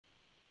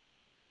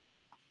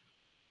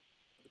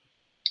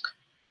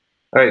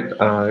All right,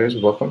 guys,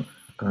 welcome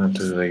to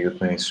the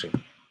Youth Ministry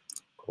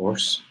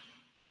course.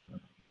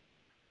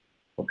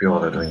 Hope you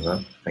all are doing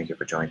well. Thank you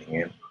for joining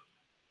in.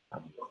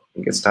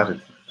 We'll get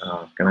started.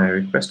 Can I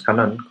request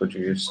Kanan, could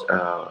you just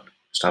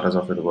start us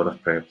off with a word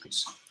of prayer,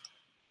 please?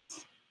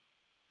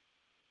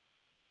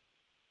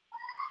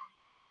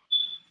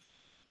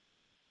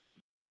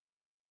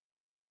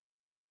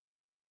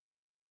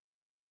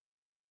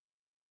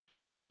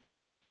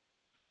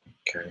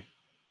 Okay.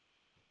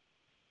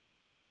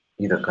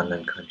 Either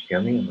Kanan can't hear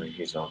me or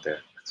he's not there.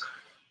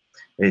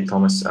 Hey,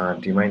 Thomas, do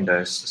you mind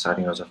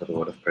starting us off with a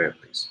word of prayer,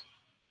 please?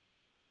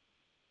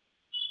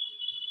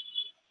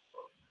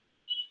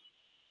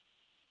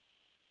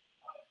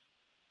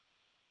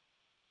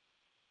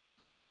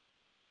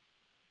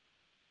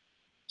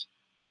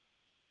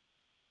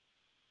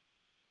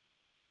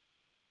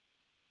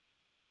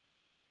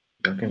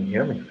 You can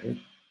hear me, right?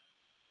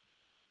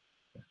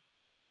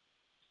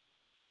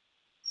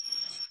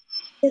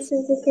 Yes,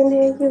 yes, we can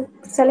hear you.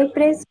 Shall I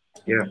praise?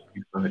 Yeah,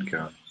 please go ahead,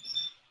 Kiran.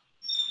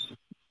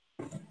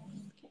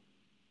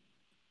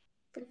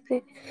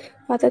 Pray.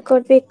 Father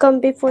God, we come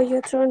before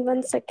your throne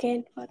once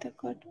again, Father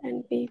God,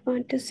 and we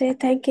want to say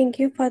thanking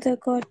you, Father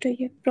God, to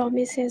your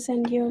promises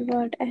and your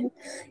word and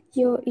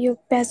your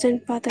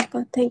present, Father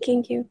God.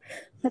 Thanking you,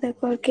 Father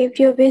God. Give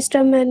your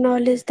wisdom and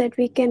knowledge that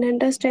we can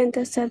understand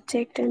the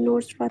subject and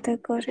notes, Father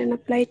God, and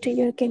apply to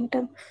your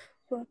kingdom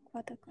work,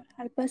 Father God.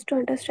 Help us to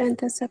understand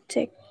the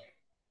subject,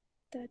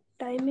 the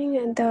timing,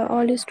 and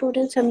all the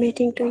students are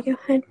meeting to your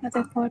hand,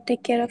 Father God.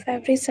 Take care of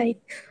every side.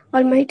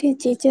 Almighty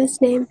Jesus'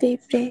 name we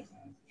pray.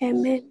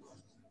 Amen.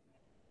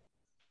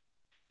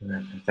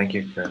 Thank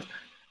you, Kiran,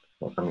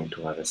 for coming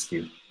to our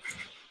rescue.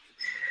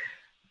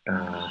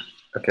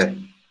 Okay.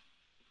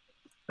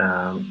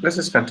 Let's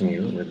just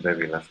continue with where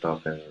we left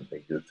off in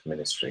the youth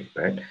ministry,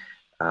 right?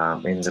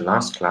 In the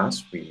last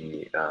class,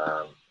 we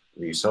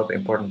saw the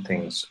important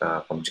things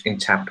from in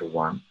chapter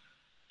 1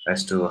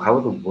 as to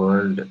how the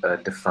world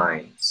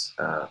defines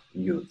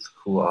youth.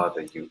 Who are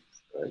the youth?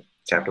 Right?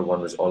 Chapter 1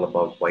 was all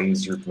about why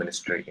is youth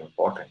ministry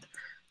important.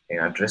 In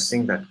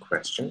addressing that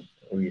question,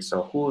 we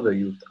saw who the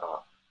youth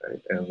are,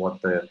 right, and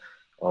what the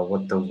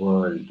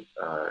world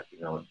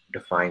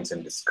defines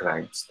and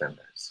describes them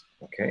as.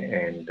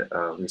 Okay, and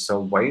we saw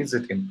why is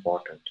it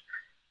important,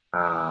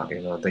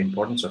 the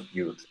importance of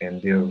youth and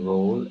their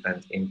role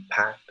and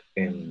impact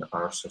in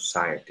our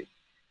society.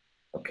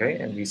 Okay,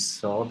 and we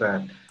saw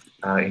that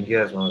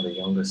India is one of the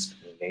youngest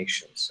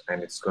nations,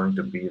 and it's going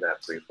to be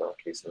that way for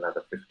at least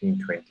another 15,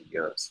 20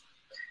 years.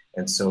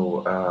 And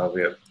so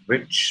we are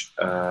rich,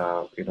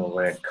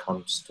 when it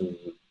comes to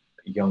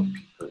young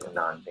people in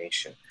our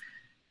nation.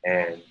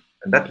 And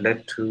that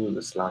led to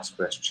this last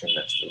question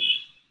as to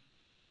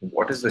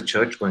what is the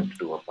church going to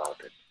do about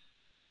it,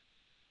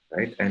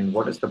 right? And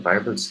what does the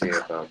Bible say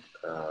about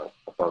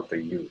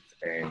the youth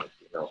and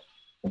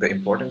the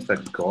importance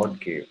that God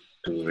gave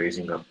to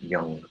raising up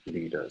young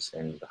leaders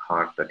and the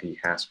heart that He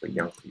has for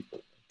young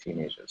people,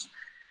 teenagers,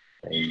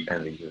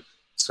 and the youth.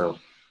 So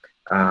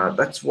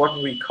that's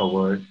what we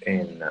covered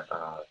in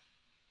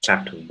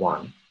chapter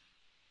 1.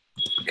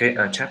 Okay,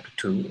 chapter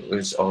 2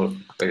 is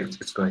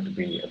it's going to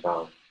be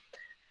about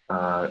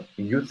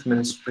youth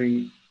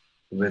ministry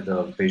with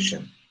a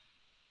vision.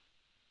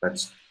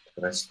 That's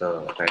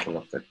the title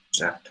of the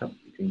chapter,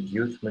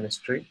 youth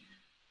ministry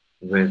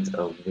with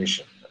a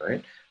vision,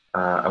 right?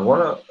 I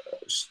want to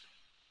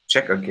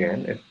check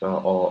again if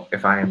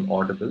I am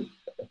audible.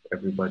 If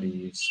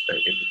everybody is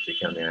able to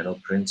hear me. I know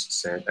Prince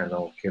said, I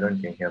know Kiran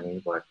can hear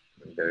me, but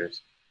there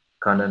is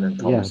Kanan and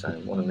Yeah, Thomas. I we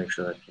can. want to make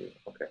sure that you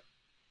okay.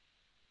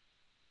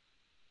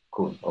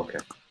 Cool. Okay.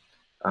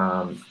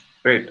 Um,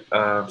 Great.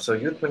 So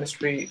youth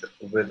ministry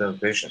with a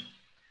vision.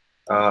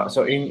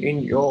 So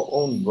in your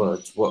own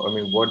words,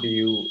 what do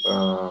you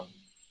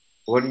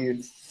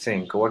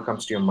think? What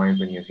comes to your mind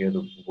when you hear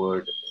the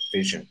word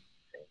vision?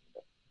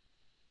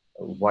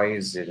 Why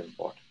is it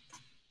important?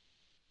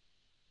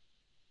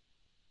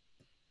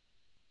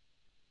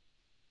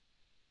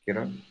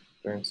 Kiran,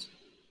 Prince,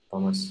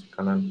 Thomas,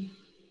 Kanan,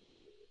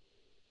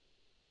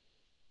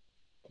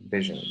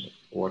 vision.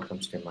 What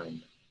comes to your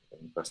mind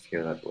when you first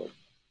hear that word?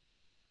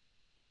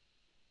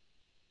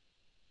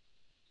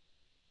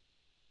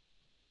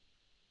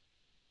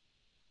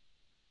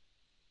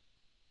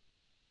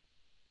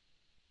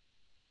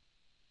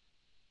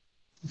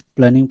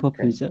 Planning for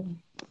Okay, future.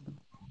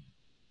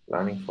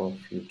 planning for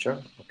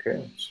future.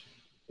 Okay,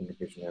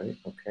 visionary.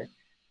 Okay,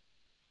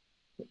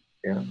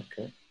 yeah.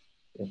 Okay,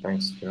 yeah,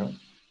 thanks, Kiran.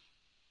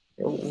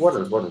 Yeah, what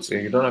else? What else?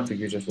 You don't have to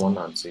give just one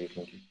answer. You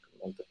can give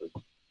multiple.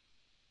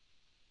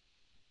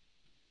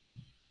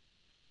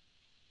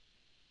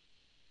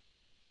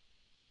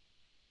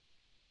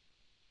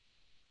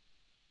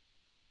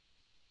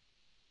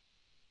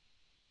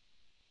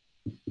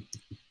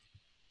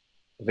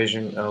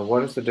 Vision.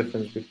 What is the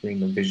difference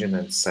between a vision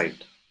and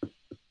sight?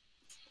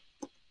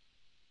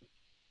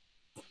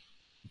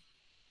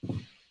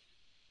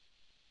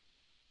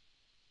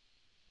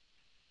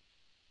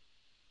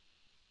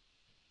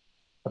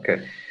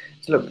 Okay.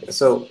 So look,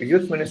 so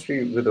youth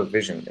ministry with a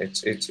vision,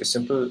 it's a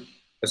simple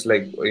it's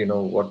like, you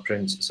know, what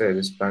Prince said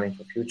is planning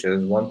for future.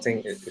 One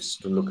thing is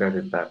to look at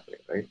it that way,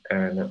 right?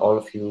 And all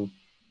of you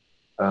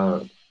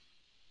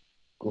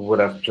would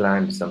have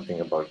planned something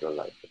about your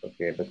life,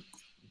 okay? But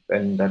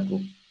and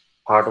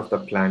part of the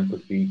plan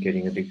could be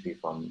getting a degree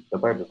from the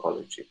Bible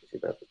College, APC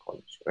Bible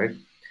College, right?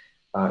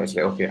 It's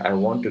like, okay, I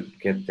want to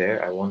get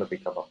there. I want to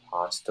become a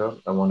pastor.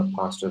 I want to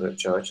pastor the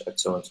church at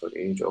so and so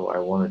age, or I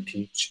want to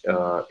teach,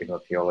 you know,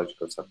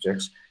 theological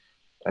subjects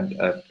at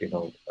you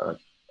know,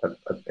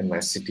 in my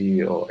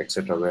city or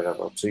etc.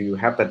 wherever. So you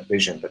have that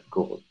vision, that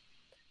goal,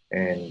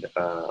 and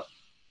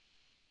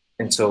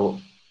so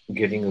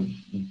getting a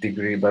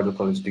degree, Bible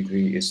college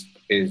degree, is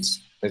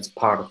it's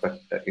part of that.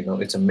 You know,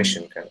 it's a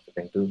mission kind of a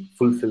thing to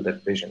fulfill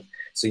that vision.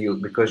 So you,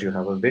 because you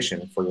have a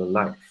vision for your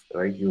life,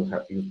 right? You've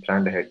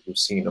planned ahead. You've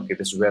seen, okay,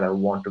 this is where I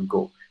want to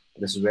go.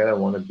 This is where I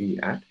want to be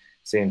at.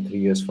 Say in 3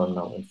 years from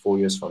now, in 4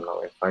 years from now,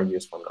 in 5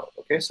 years from now.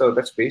 Okay, so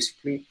that's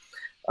basically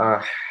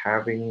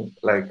having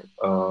like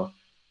a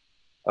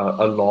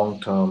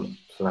long-term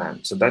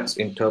plan. So that's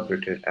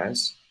interpreted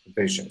as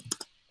vision,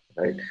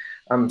 right?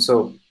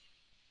 So,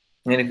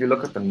 and if you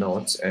look at the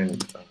notes,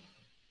 and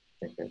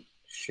I can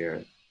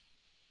share,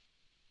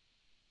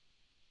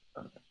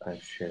 I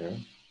share.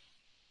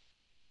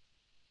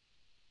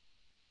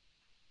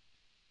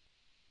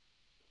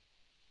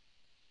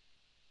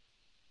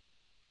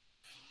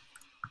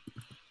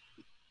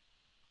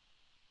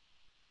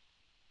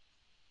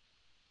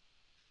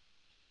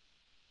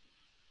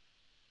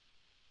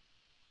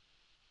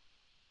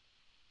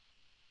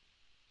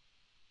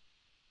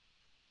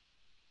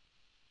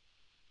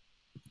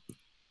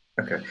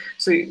 Okay,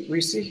 so we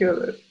see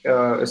here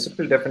a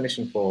simple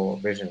definition for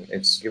vision.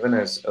 It's given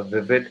as a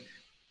vivid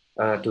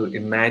to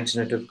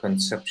imaginative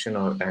conception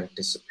or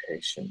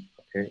anticipation.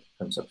 Okay,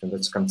 conception,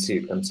 that's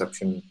conceived.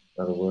 Conception,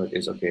 another word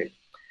is, okay,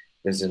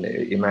 there's an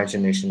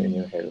imagination in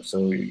your head.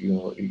 So, you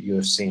know,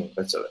 you're seeing,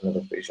 that's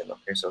another vision.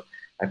 Okay, so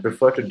I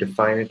prefer to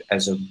define it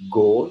as a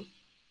goal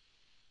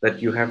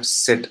that you have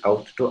set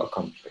out to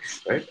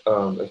accomplish, right?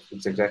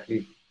 It's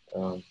exactly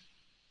um,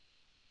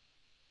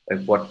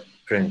 like what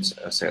Prince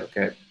said,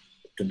 okay?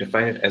 To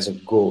define it as a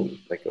goal,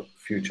 like a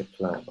future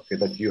plan, okay,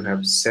 that you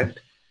have set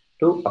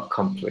to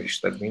accomplish.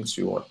 That means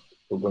you're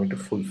going to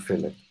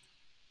fulfill it.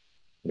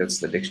 That's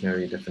the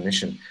dictionary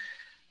definition.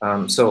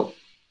 So,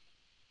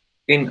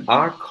 in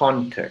our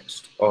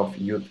context of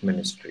youth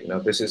ministry, now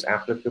this is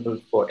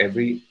applicable for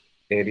every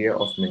area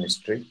of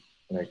ministry,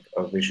 like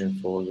a vision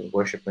for the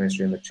worship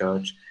ministry in the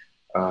church,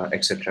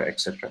 etc.,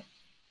 etc.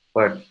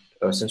 But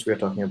since we are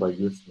talking about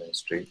youth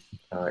ministry,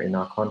 in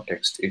our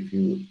context, if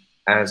you,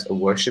 as a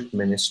worship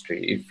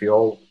ministry, if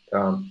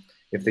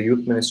the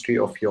youth ministry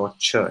of your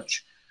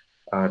church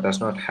does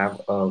not have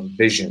a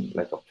vision,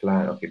 like a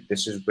plan, okay,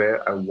 this is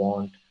where I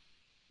want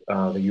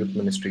the youth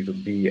ministry to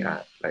be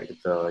at, like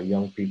the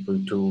young people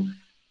to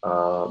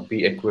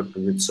be equipped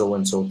with so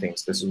and so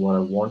things. This is what I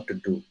want to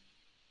do.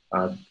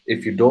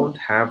 If you don't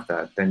have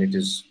that, then it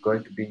is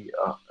going to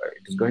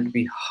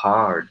be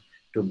hard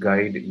to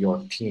guide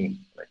your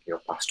team, like your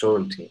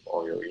pastoral team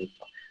or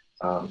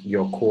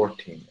your core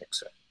team,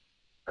 etc.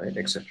 Right,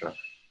 etc.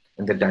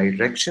 And the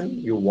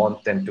direction you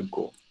want them to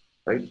go,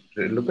 right?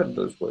 Look at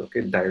those words.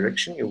 Okay,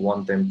 direction you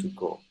want them to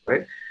go,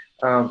 right?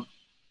 Um,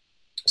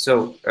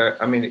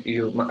 I mean,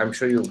 I'm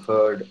sure you've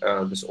heard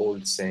this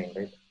old saying,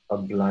 right? A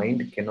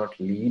blind cannot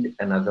lead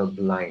another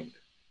blind,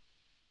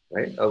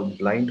 right? A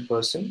blind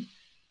person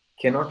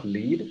cannot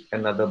lead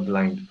another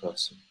blind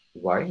person.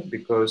 Why?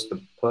 Because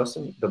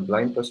the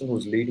blind person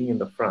who's leading in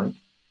the front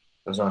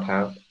does not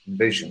have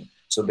vision.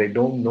 So they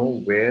don't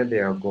know where they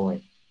are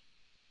going,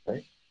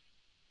 right?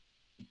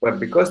 But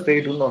because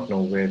they do not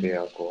know where they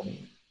are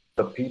going,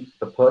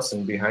 the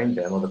person behind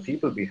them or the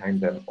people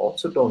behind them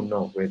also don't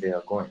know where they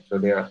are going. So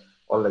they are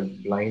all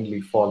like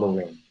blindly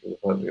following. You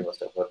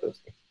must have heard those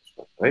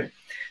things, right?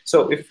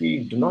 So if we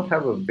do not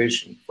have a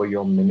vision for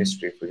your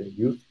ministry, for your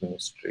youth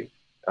ministry,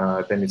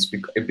 then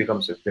it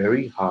becomes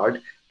very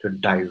hard to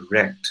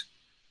direct,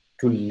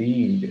 to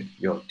lead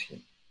your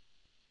team,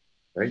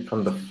 right,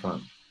 from the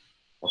front.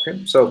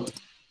 Okay, so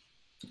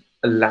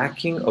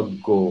lacking a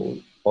goal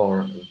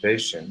or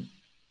vision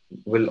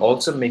will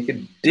also make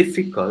it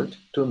difficult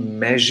to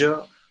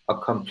measure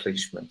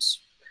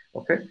accomplishments.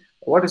 Okay,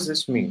 what does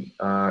this mean?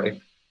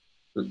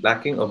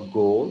 Lacking a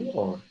goal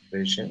or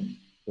vision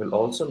will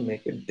also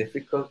make it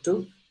difficult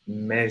to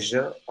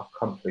measure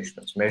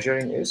accomplishments.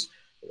 Measuring is,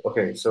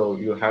 okay, so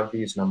you have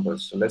these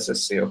numbers. So let's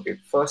just say, okay,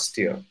 first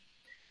year,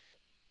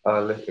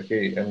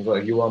 okay, and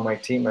you are my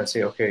team. I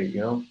say, okay,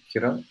 you know,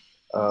 Kiran,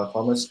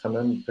 Thomas,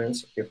 Kanan,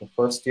 Prince. Okay, for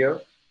first year,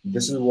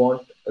 this is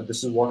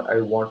what I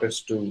want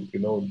us to, you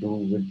know, do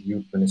with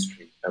youth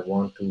ministry. I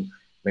want to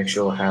make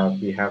sure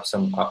we have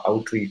some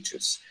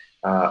outreaches.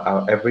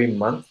 Every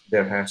month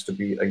there has to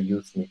be a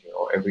youth meeting,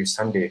 or every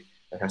Sunday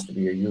there has to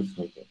be a youth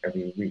meeting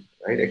every week,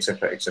 right,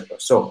 etc., etc.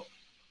 So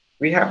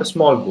we have a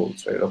small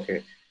goals, right?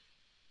 Okay,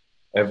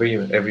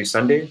 every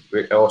Sunday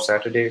or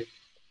Saturday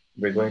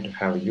we're going to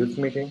have a youth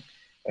meeting,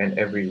 and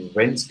every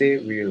Wednesday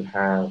we'll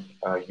have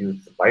a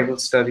youth Bible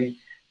study,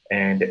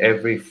 And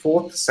every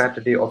fourth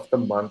Saturday of the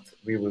month,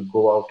 we will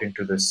go out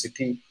into the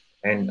city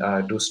and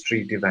do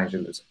street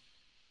evangelism.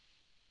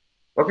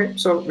 Okay,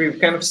 so we've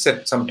kind of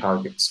set some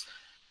targets.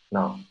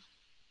 Now,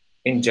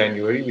 in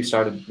January, we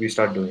start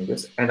doing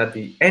this, and at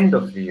the end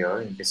of the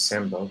year, in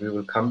December, we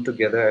will come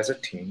together as a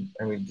team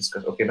and we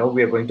discuss. Okay, now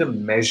we are going to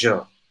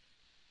measure,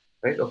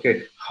 right?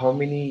 Okay, how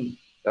many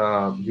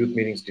youth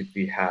meetings did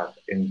we have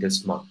in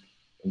this month,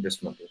 and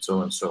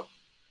so and so.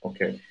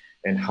 Okay,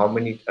 and how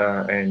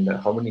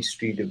many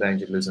street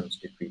evangelisms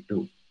did we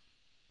do?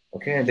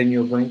 Okay, and then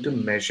you're going to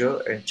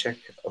measure and check.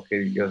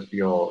 Okay,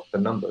 your the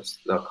numbers,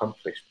 the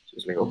accomplishments.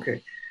 It's like,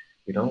 okay,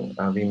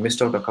 we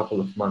missed out a couple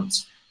of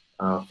months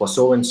for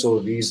so and so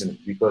reason,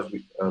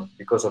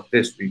 because of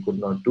this we could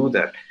not do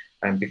that,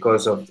 and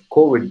because of the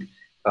COVID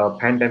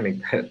pandemic,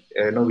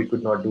 we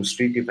could not do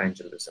street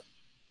evangelism.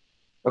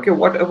 Okay,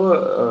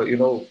 whatever,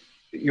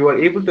 you are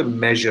able to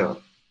measure,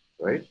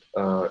 right,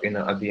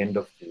 at the end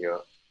of the year.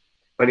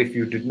 But if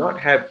you did not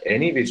have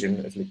any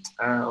vision, it's like,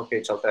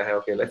 okay, chalta hai,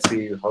 okay, let's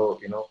see how,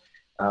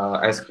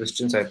 as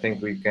Christians, I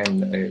think we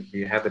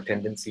have a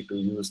tendency to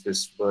use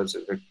this words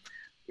like,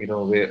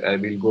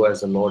 we'll go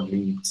as the Lord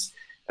leads,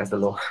 as the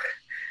Lord,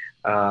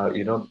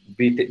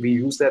 we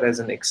use that as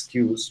an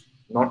excuse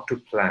not to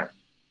plan.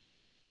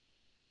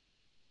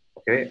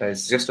 Okay,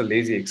 it's just a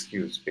lazy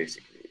excuse,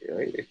 basically,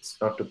 right? It's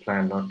not to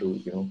plan, not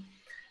to,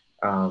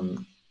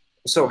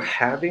 so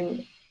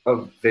having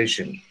a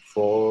vision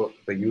for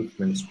the youth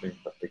ministry in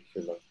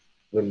particular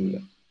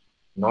will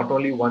not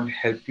only one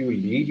help you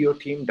lead your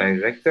team,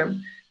 direct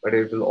them, but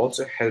it will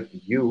also help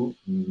you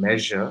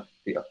measure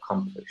the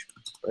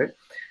accomplishments, right?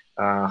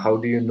 How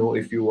do you know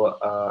if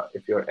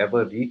you're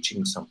ever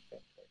reaching something?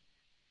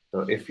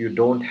 So if you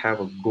don't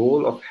have a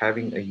goal of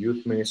having a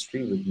youth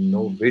ministry with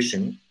no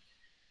vision,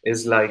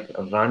 is like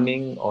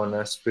running on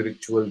a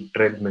spiritual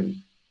treadmill.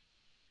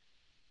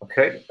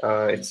 Okay,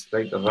 it's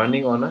like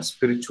running on a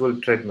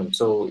spiritual treadmill.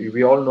 So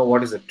we all know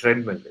what is a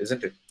treadmill,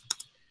 isn't it?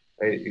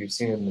 Right? You've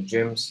seen in the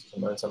gyms,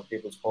 some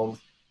people's homes,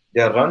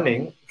 they are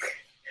running,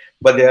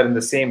 but they are in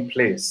the same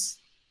place,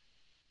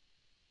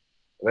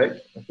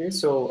 right? Okay,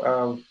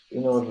 so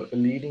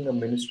leading a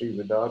ministry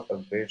without a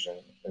vision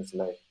is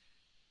like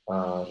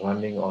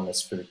running on a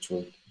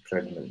spiritual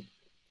treadmill.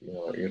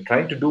 You're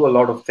trying to do a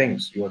lot of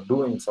things. You're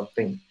doing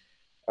something,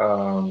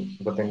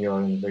 but then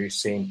you're in the very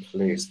same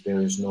place.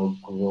 There is no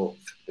growth.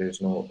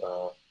 There's no,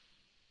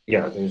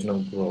 there's no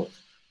growth.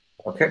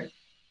 Okay,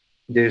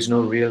 there is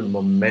no real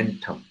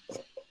momentum.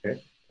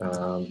 Okay,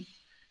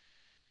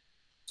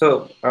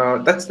 so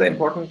that's the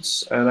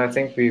importance, and I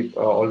think we've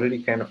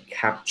already kind of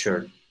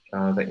captured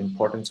the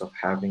importance of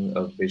having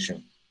a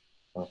vision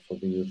for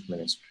the youth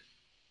ministry.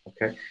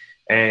 Okay,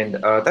 and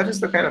that is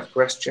the kind of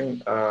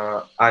question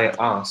I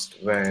asked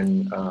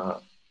when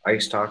I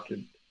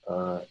started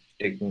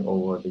taking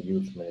over the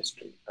youth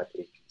ministry at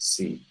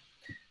APC.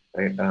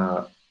 Right?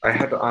 I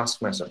had to ask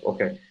myself,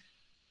 okay,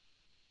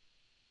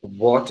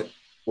 what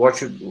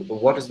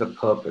is the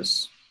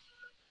purpose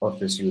of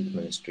this youth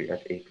ministry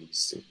at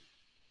APC?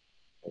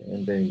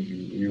 And then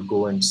you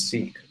go and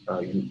seek,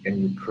 and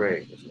you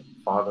pray,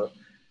 Father,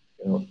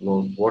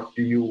 Lord, what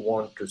do you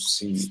want to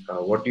see?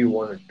 What do you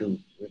want to do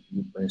with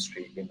youth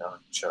ministry in our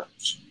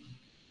church?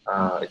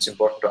 It's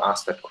important to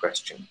ask that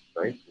question,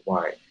 right?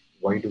 Why?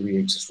 Why do we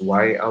exist?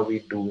 Why are we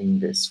doing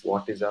this?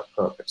 What is our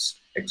purpose,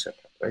 etc.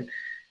 Right?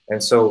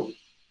 And so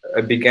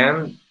I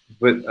began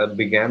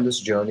this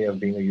journey of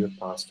being a youth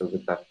pastor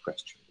with that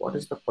question: what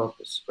is the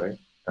purpose, right?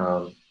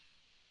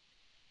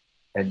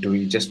 And do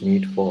we just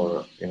meet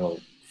for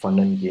fun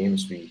and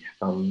games? We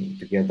come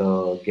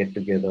together, get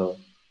together,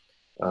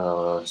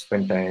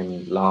 spend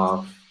time,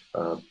 laugh,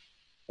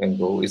 and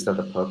go. Is that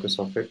the purpose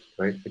of it,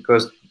 right?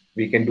 Because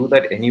we can do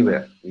that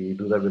anywhere. We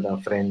do that with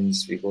our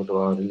friends. We go to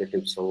our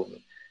relatives' home,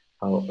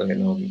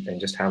 and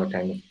just have a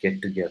time of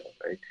get together,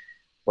 right?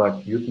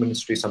 But youth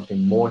ministry is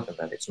something more than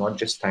that. It's not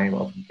just time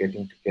of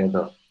getting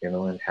together,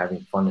 and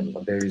having fun. And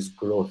there is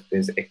growth.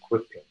 There's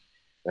equipping,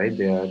 right?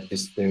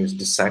 There's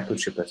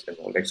discipleship that's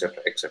involved,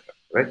 etc., etc.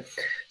 Right?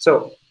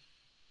 So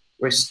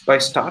by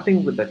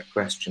starting with that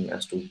question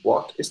as to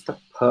what is the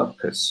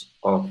purpose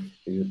of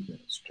the youth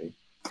ministry,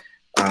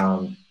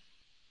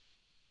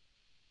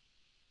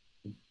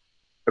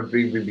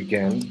 we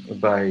began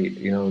by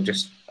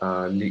just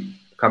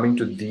coming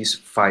to these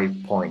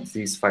 5 points,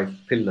 these 5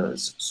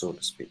 pillars, so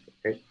to speak.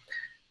 Okay,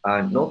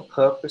 no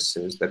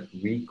purposes that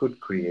we could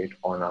create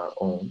on our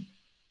own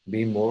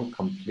be more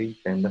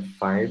complete than the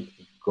 5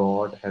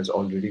 God has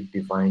already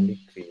divinely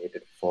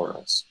created for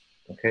us.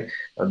 Okay,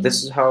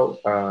 this is how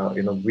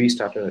we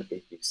started at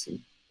APC,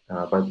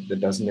 but that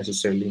doesn't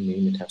necessarily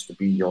mean it has to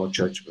be your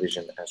church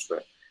vision as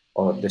well,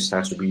 or this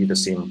has to be the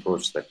same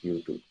approach that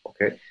you do.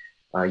 Okay,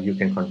 you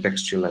can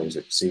contextualize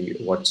it, see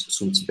what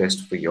suits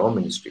best for your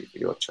ministry, for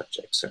your church,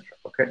 etc.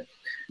 Okay,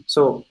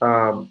 so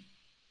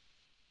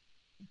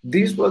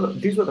these were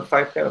the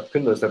 5 kind of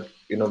pillars that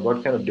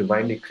God kind of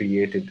divinely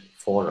created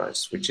for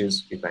us, which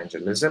is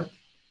evangelism,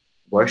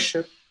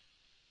 worship,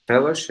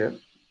 fellowship,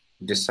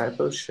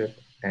 discipleship,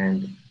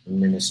 and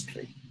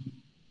ministry.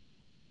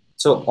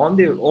 So on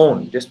their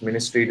own, just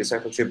ministry,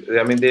 discipleship,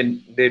 I mean,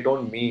 they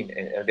don't mean,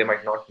 they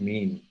might not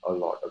mean a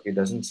lot. Okay, it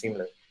doesn't seem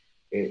like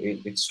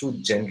it's too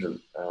general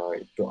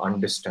to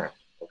understand.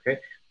 Okay,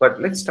 but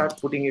let's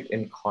start putting it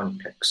in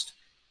context.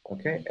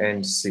 Okay,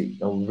 and see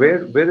now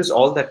where is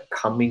all that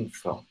coming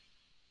from?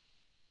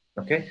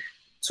 Okay,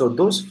 so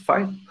those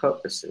 5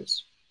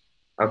 purposes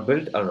are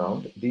built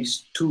around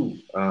these two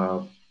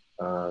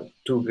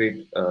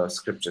great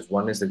scriptures.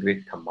 One is the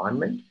Great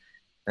Commandment,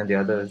 and the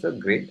other is the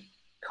Great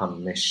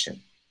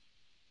Commission.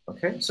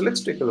 Okay, so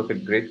let's take a look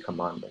at Great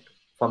Commandment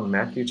from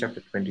Matthew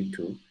chapter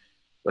 22,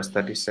 verse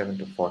 37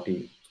 to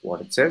 40.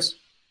 What it says: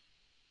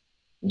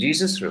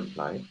 Jesus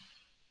replied.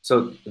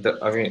 So,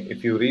 I mean,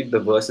 if you read the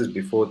verses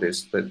before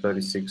this, the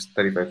 36,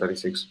 35,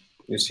 36,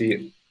 you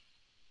see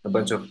a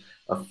bunch of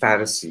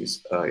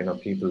Pharisees,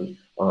 people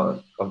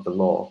of the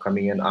law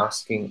coming and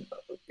asking,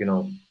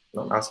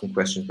 not asking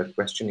questions, but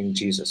questioning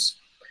Jesus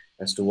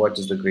as to what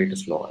is the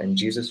greatest law. And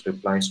Jesus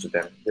replies to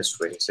them this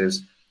way. He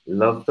says,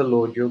 love the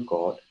Lord your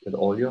God with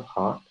all your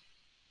heart,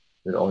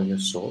 with all your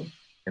soul,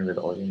 and with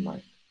all your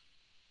mind.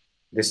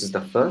 This is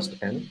the first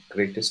and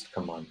greatest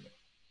commandment.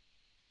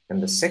 And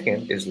the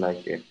second is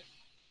like it.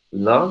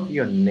 Love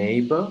your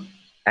neighbor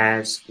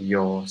as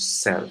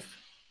yourself.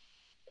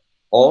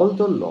 All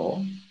the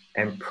law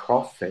and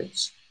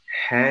prophets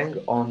hang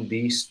on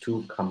these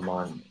 2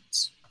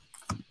 commandments.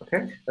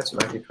 Okay, that's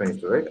Matthew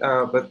 22, right?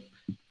 But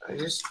I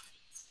just,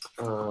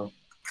 I'm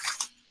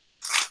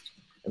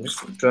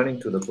just turning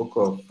to the book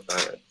of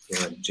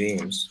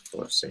James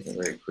for a second,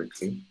 very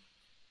quickly.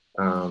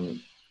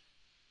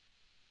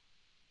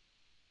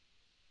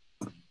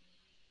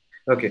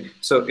 Okay,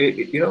 so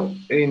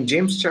in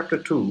James chapter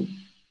 2,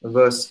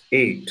 verse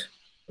 8.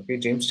 Okay,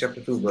 James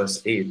chapter 2,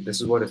 verse 8.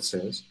 This is what it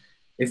says: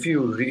 if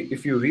you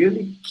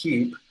really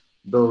keep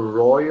the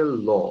royal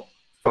law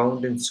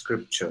found in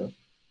Scripture,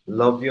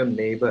 love your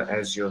neighbor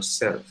as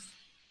yourself,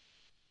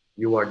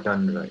 you are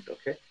done right.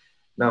 Okay,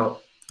 now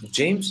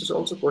James is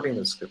also quoting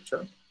the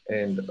Scripture,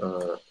 and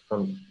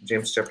from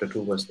James chapter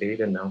 2, verse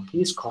 8, and now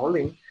he's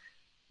calling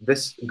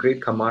this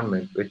great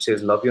commandment, which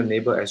says, love your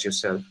neighbor as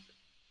yourself.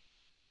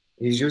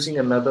 He's using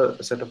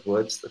another set of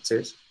words that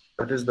says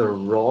that is the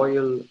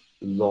royal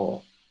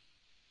law.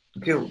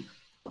 Okay,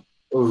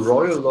 a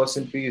royal law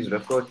simply is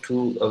referred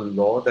to a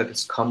law that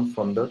has come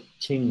from the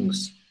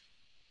king's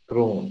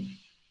throne.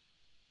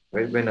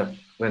 Right?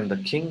 When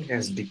the king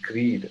has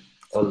decreed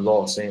a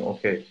law saying,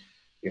 okay,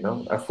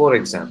 for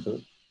example,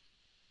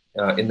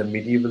 in the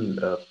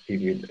medieval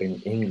period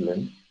in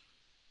England,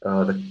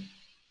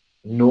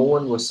 no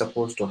one was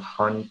supposed to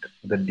hunt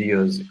the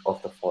deers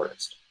of the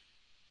forest.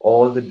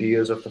 All the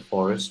deers of the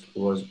forest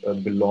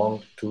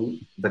belonged to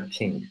the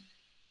king.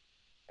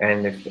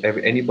 And if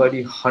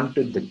anybody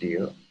hunted the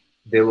deer,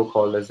 they were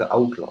called as the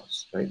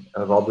outlaws, right?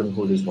 Robin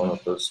Hood is one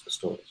of those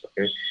stories,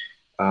 okay?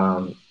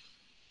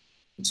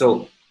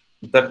 So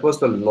that was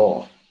the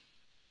law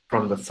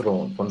from the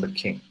throne, from the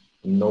king.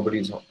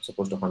 Nobody's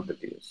supposed to hunt the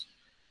deers.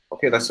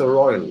 Okay, that's a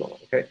royal law,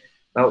 okay?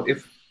 Now,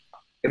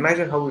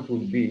 imagine how it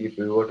would be if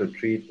we were to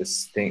treat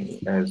this thing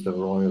as the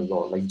royal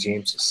law, like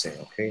James is saying,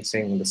 okay?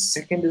 Saying the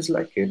second is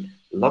like it,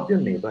 love your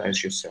neighbor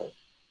as yourself.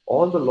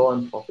 All the law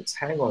and prophets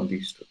hang on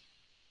these 2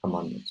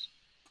 commandments.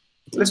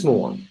 Let's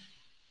move on.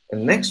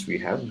 And next we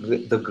have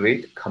the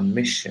Great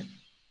Commission.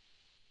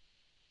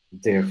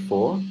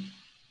 Therefore,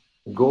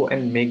 go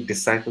and make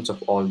disciples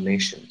of all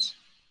nations,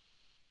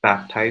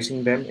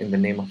 baptizing them in the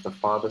name of the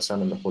Father,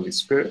 Son, and the Holy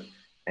Spirit,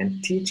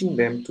 and teaching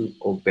them to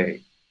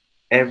obey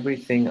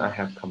everything I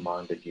have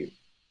commanded you.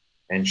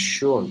 And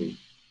surely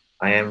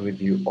I am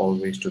with you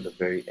always to the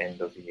very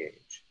end of the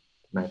age.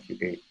 Matthew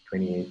 8,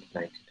 28,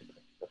 19 to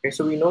 20. Okay,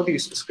 so we know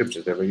these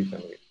scriptures, they're very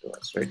familiar to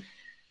us, right?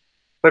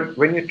 But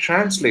when you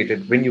translate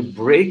it, when you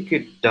break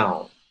it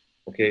down,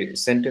 okay,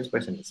 sentence by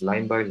sentence,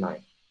 line by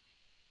line,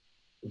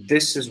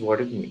 this is what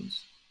it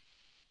means.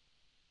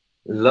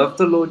 Love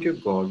the Lord your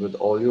God with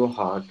all your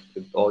heart,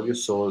 with all your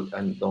soul,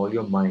 and all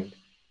your mind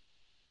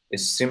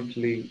is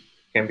simply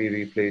can be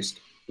replaced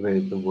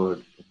with the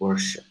word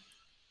worship.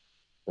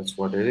 That's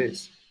what it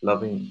is.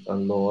 Loving a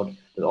Lord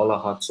with all our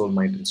heart, soul,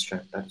 mind, and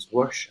strength. That is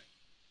worship.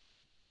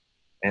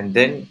 And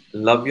then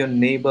love your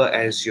neighbor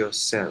as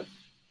yourself.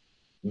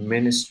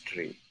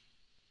 Ministry.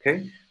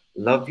 Okay?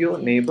 Love your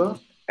neighbor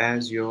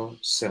as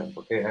yourself.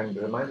 Okay? I'm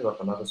reminded of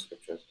another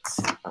scripture.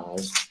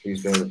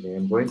 Please bear with me.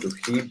 I'm going to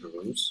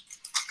Hebrews.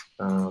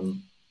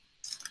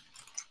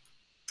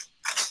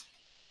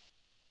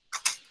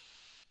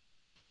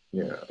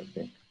 Yeah,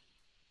 okay.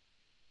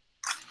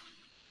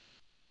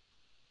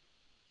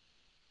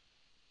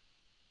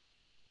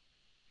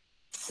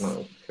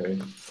 Okay.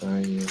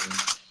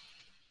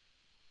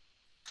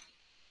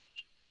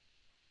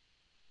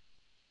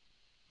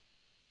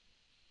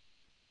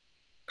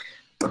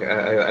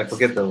 I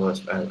forget the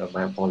verse.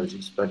 My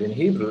apologies. But in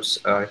Hebrews,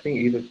 I think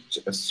either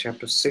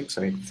chapter 6,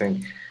 I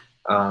think,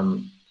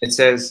 it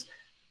says,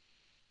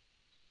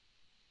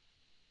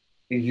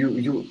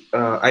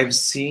 I've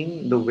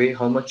seen the way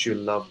how much you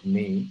love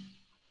me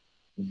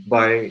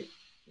by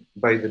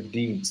by the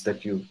deeds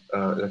that you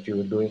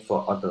were doing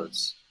for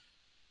others.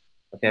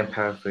 Okay, I'm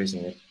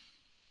paraphrasing it.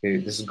 Okay,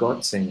 this is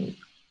God saying,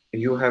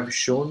 you have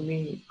shown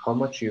me how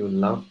much you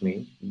love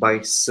me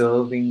by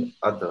serving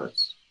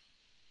others.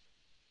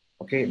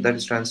 Okay, that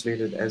is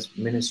translated as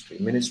ministry.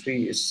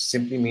 Ministry is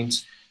simply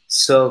means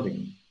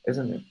serving,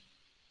 isn't it?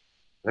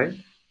 Right?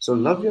 So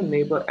love your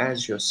neighbor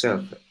as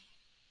yourself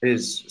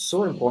is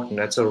so important.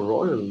 That's a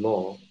royal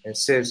law. It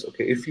says,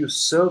 okay, if you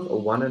serve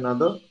one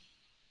another,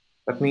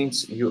 that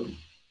means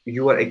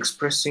you are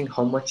expressing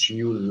how much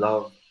you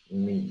love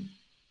me.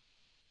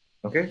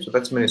 Okay, so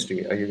that's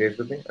ministry. Are you guys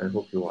with me? I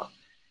hope you are.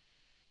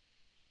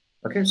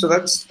 Okay, so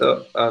that's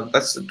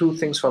the two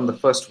things from the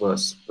first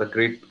verse, the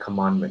great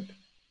commandment.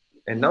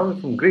 And now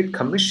from great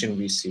commission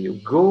we see,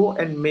 go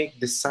and make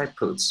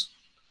disciples.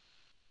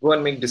 Go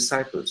and make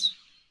disciples.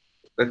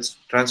 That's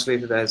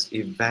translated as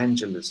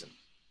evangelism.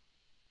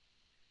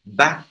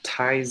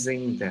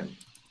 Baptizing them.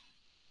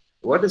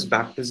 What does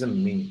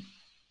baptism mean?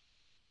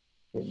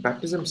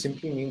 Baptism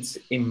simply means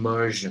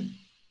immersion.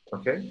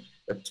 Okay,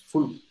 that's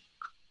full,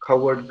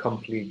 covered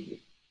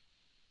completely.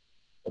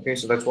 Okay,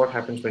 so that's what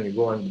happens when you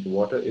go under the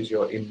water, is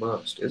you're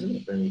immersed, isn't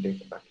it, when you take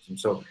the baptism?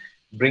 So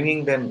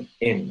bringing them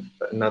in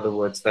other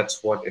words,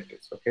 that's what it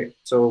is. Okay,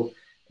 so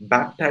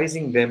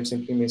baptizing them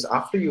simply means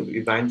after you've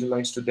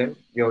evangelized to them,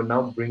 you're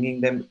now bringing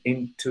them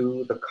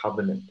into the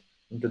covenant,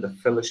 into the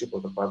fellowship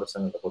of the Father,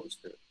 Son, and the Holy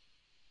Spirit.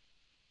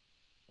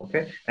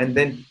 Okay, and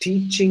then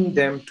teaching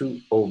them to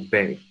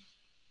obey.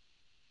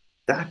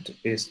 That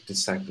is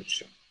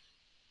discipleship.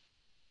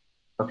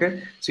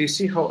 Okay, so you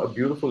see how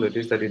beautiful it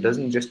is that it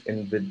doesn't just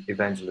end with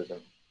evangelism.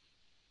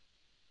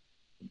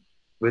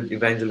 With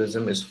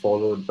evangelism is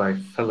followed by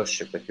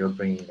fellowship that you're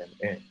bringing them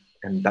in,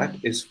 and that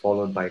is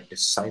followed by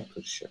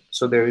discipleship.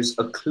 So there is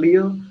a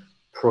clear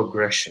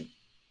progression,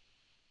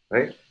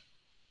 right?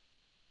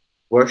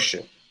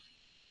 Worship,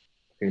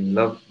 we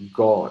love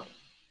God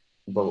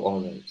above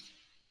all else,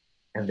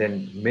 and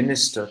then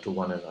minister to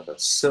one another,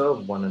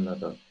 serve one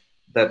another.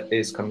 That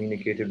is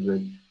communicated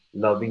with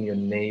loving your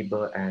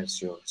neighbor as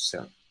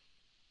yourself,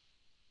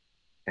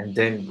 and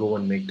then go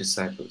and make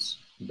disciples,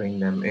 bring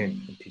them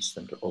in and teach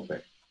them to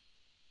obey.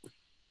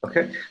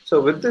 Okay, so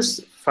with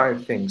this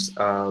five things,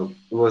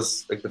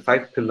 was like the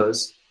five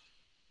pillars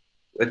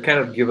that kind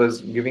of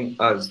giving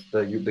us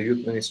the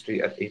youth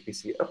ministry at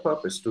APC a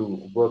purpose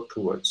to work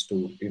towards,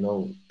 to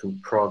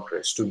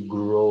progress, to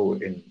grow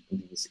in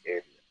these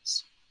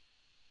areas.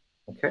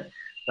 Okay,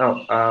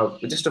 now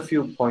just a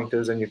few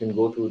pointers, and you can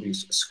go through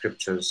these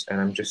scriptures, and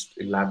I'm just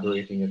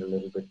elaborating it a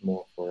little bit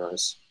more for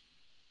us.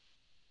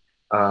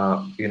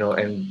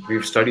 And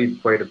we've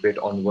studied quite a bit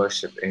on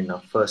worship in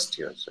our first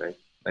years, right?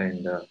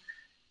 And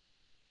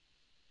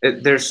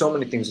there's so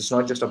many things. It's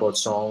not just about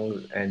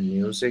songs and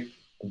music,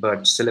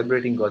 but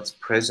celebrating God's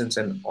presence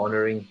and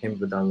honoring Him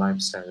with our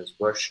lifestyle is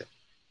worship.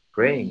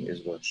 Praying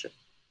is worship.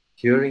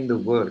 Hearing the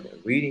word,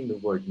 reading the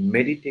word,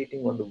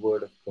 meditating on the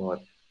word of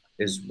God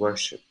is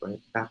worship, right?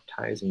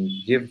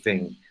 Baptizing,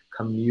 giving,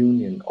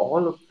 communion,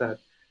 all of that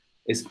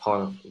is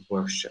part of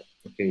worship.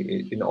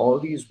 Okay, in all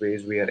these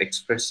ways, we are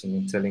expressing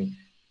and telling,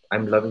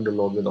 I'm loving the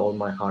Lord with all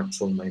my heart,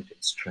 soul, mind,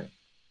 and strength.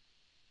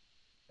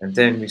 And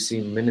then we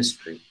see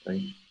ministry,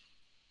 right?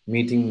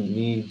 Meeting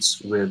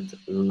needs with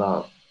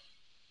love.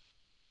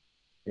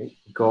 Okay?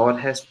 God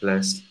has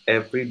blessed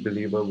every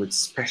believer with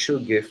special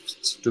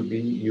gifts to be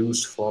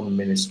used for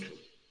ministry.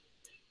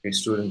 A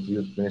student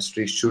youth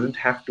ministry shouldn't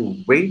have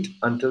to wait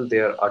until they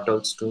are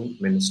adults to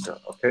minister.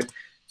 Okay,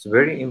 it's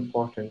very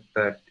important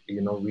that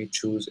we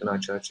choose in our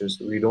churches.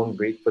 We don't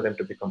wait for them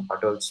to become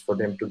adults for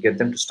them to get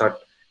them to start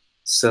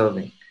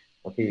serving.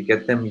 Okay, you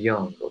get them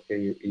young.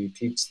 Okay, you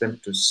teach them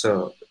to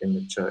serve in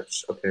the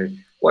church. Okay,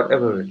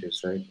 whatever it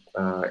is, right?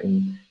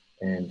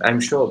 And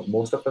I'm sure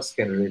most of us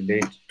can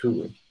relate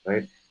to it,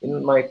 right?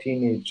 In my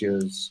teenage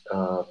years,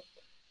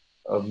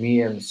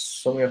 me and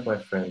so many of my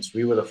friends,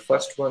 we were the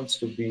first ones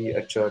to be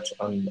at church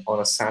on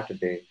a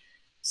Saturday,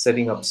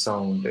 setting up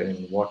sound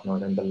and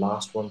whatnot, and the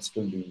last ones to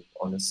leave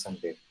on a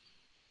Sunday.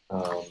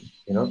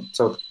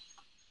 So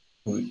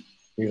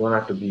you don't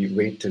have to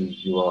wait till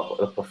you are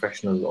a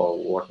professional or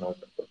whatnot,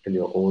 till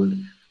you're old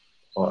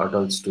or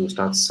adults to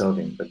start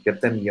serving, but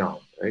get them young,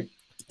 right?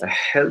 A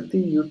healthy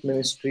youth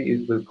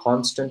ministry will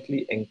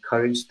constantly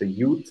encourage the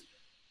youth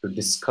to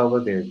discover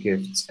their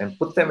gifts and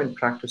put them in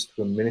practice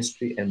through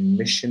ministry and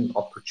mission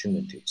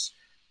opportunities.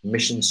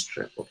 Mission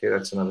trip, okay,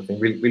 that's another thing.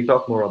 We'll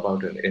talk more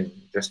about it in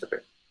just a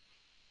bit.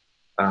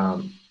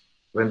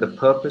 When the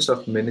purpose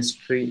of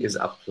ministry is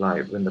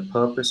applied, when the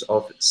purpose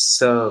of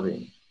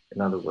serving,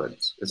 in other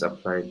words, is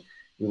applied,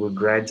 you will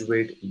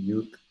graduate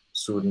youth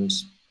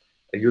students,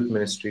 youth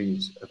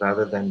ministries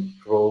rather than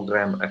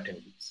program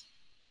attendees.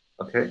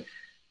 Okay?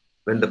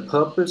 When the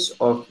purpose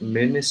of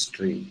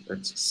ministry,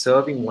 that's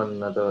serving one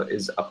another,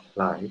 is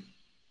applied,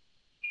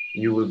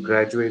 you will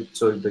graduate.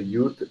 So the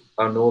youth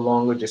are no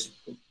longer just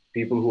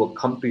people who will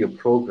come to your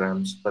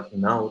programs, but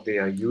now they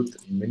are youth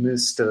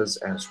ministers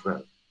as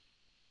well.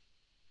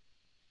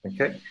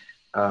 Okay?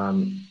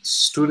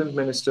 Student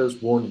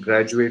ministers won't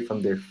graduate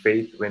from their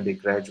faith when they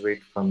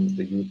graduate from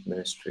the youth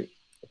ministry.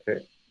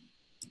 Okay,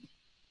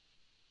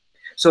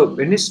 so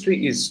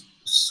ministry is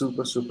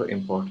super, super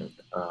important.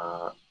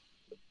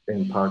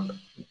 In part,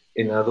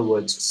 in other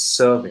words,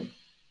 serving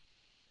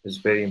is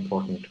very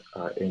important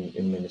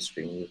in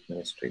ministry, in youth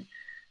ministry.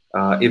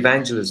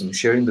 Evangelism,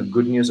 sharing the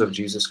good news of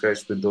Jesus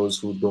Christ with those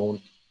who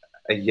don't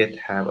yet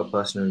have a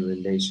personal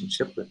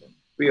relationship with Him.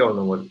 We all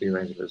know what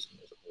evangelism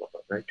is all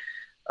about, right?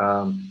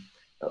 Um,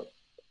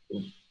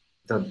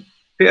 uh,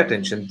 Pay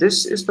attention.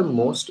 This is the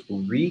most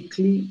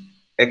weakly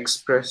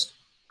expressed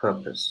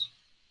purpose,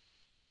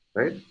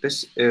 right?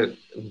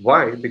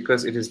 Why?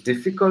 Because it is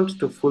difficult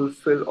to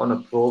fulfill on a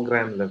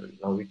program level.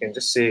 Now we can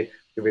just say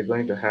we're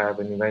going to have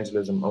an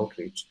evangelism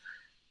outreach.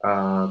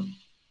 Um,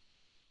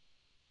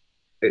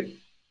 it,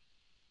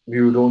 we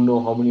don't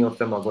know how many of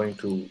them are going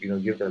to,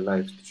 give their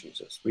lives to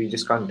Jesus. We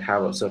just can't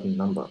have a certain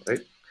number,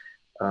 right?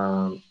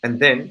 And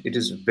then it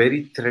is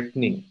very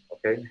threatening.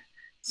 Okay,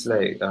 it's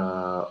like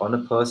on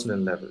a personal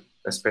level,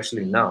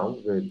 especially now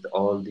with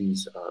all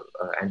these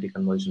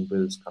anti-conversion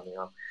bills coming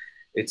up.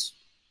 It's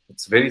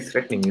very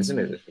threatening, isn't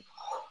it? It's like,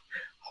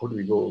 how do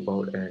we go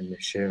about and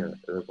share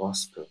the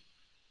gospel,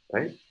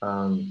 right?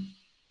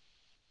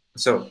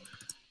 So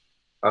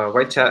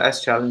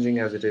as challenging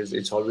as it is,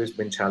 it's always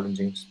been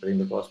challenging spreading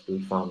the gospel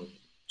from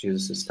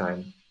Jesus'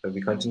 time. But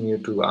we continue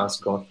to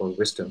ask God for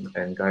wisdom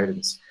and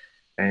guidance,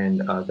 and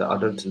the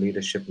adult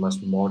leadership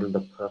must model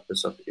the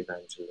purpose of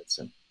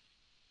evangelism.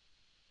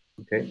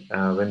 Okay,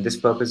 when this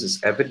purpose is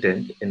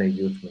evident in a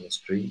youth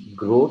ministry,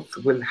 growth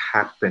will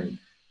happen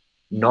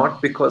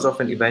not because of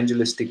an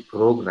evangelistic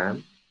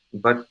program,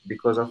 but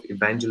because of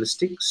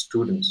evangelistic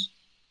students.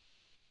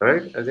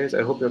 Right, guys,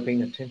 I hope you're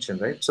paying attention,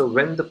 right? So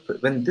when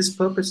this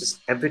purpose is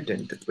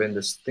evident, when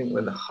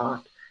the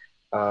heart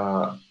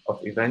of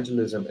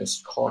evangelism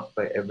is caught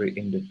by every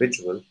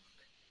individual,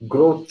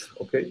 growth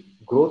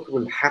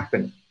will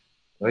happen,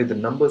 right? The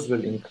numbers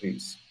will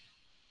increase,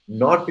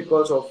 not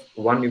because of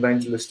one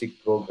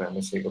evangelistic program.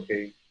 It's like,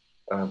 okay,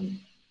 um,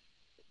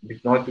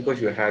 not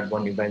because you had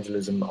one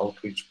evangelism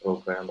outreach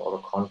program or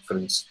a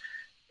conference,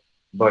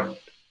 but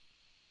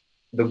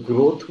the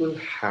growth will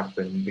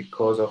happen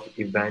because of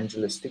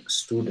evangelistic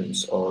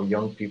students or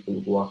young people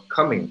who are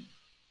coming,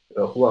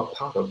 who are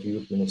part of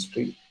youth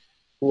ministry,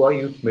 who are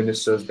youth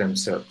ministers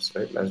themselves,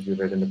 right? As we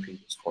read in the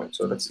previous point.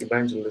 So that's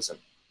evangelism.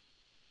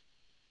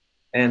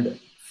 And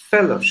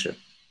fellowship.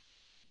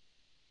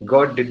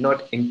 God did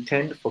not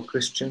intend for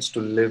Christians to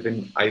live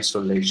in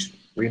isolation.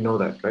 We know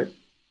that, right?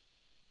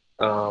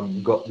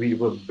 We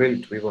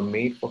were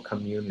made for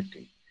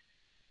community.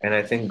 And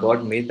I think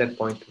God made that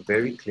point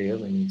very clear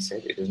when He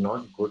said, "It is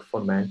not good for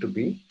man to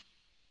be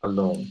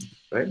alone,"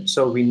 right?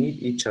 So we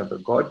need each other.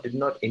 God did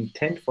not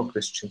intend for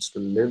Christians to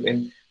live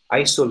in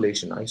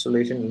isolation.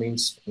 Isolation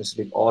means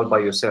like all by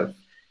yourself.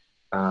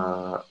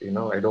 I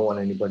don't want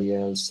anybody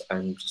else. I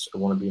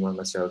want to be by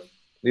myself.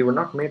 We were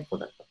not made for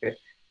that, okay?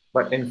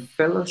 But in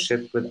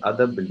fellowship with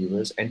other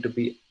believers and to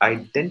be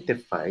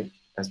identified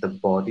as the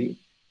body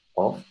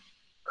of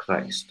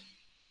Christ.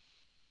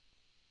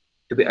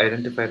 To be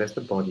identified as the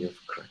body of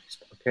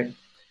Christ, okay?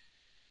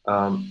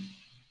 Um,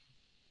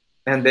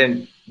 and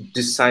then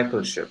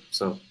discipleship.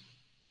 So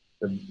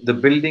the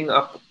building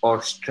up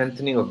or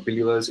strengthening of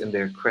believers in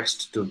their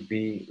quest to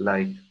be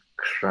like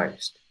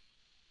Christ.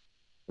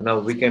 Now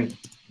we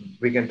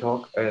can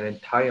talk an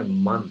entire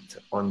month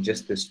on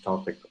just this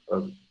topic,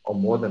 or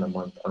more than a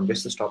month on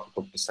just this topic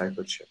of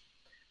discipleship,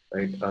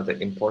 right? The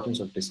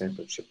importance of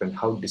discipleship and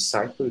how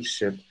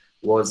discipleship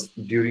was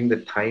during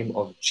the time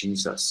of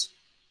Jesus.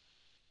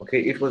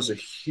 Okay, it was a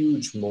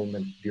huge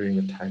moment during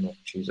the time of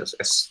Jesus,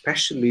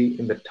 especially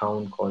in the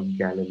town called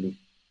Galilee.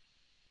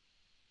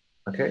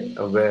 Okay,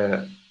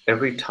 where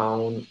every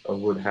town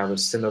would have a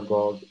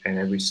synagogue, and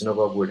every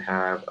synagogue would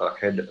have a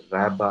head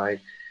rabbi,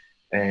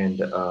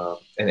 and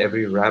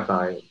every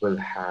rabbi will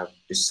have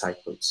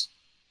disciples.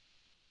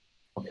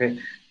 Okay,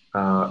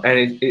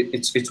 and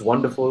it's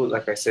wonderful.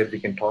 Like I said,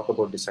 we can talk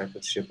about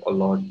discipleship a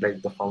lot,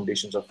 like the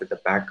foundations of it, the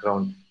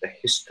background, the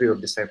history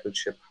of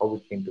discipleship, how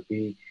it came to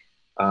be,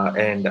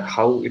 and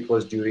how it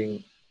was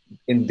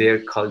in their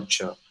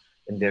culture,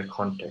 in their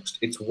context.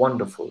 It's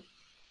wonderful.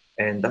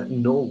 And that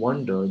no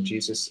wonder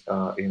Jesus,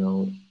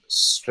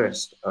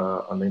 stressed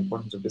on the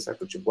importance of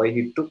discipleship, why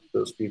He took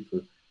those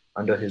people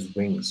under His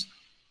wings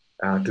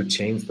to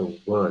change the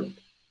world.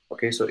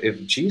 Okay, so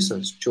if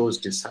Jesus chose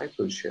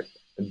discipleship,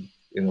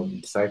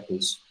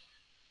 disciples,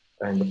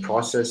 and the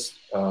process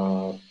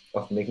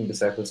of making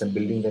disciples and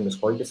building them is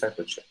called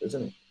discipleship,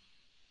 isn't it?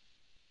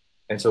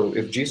 And so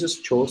if Jesus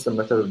chose the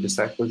method of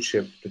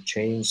discipleship to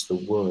change the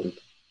world,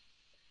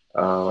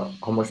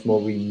 how much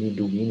more do we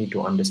need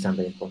to understand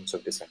the importance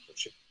of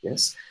discipleship?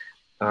 Yes.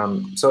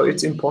 So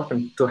it's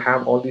important to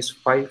have all these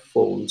five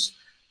folds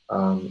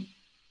um,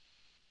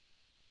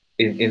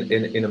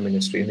 in a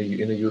ministry, in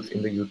the youth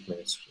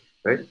ministry,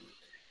 right?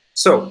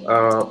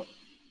 So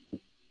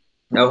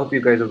I hope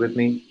you guys are with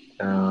me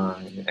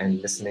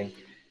and listening.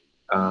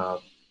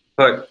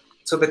 But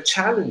so the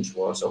challenge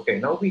was, okay,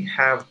 now we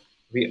have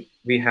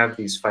we have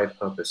these 5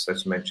 purposes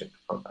that's mentioned,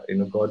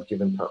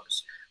 God-given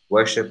purpose: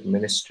 worship,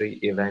 ministry,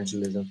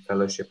 evangelism,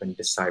 fellowship, and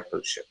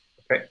discipleship.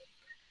 Okay,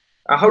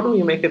 how do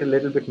we make it a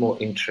little bit more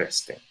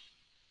interesting?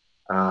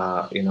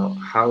 How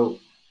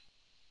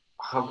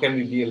can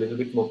we be a little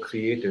bit more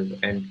creative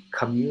and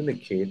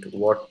communicate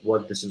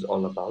what this is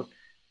all about,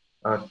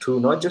 to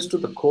not just to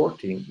the core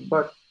team,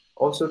 but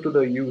also to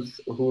the youth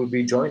who will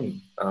be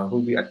joining, who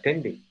will be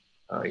attending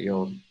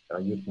your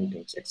youth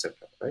meetings, etc.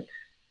 Right?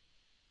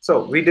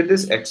 So we did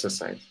this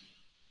exercise.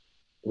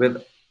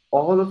 With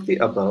all of the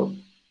above,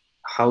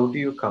 how do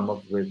you come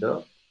up with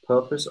a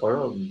purpose or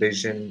a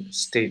vision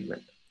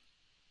statement?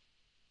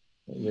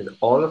 With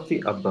all of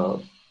the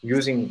above,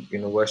 using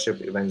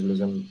worship,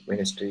 evangelism,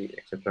 ministry,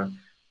 etc.,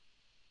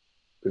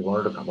 we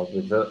wanted to come up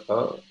with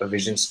a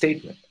vision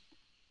statement,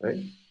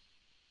 right?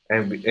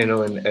 And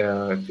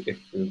if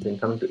you've been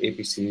coming to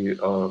APC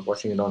or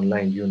watching it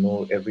online,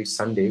 every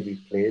Sunday we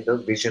play the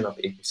vision of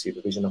APC.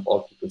 The vision of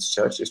All People's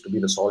Church is to be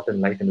the salt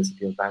and light in the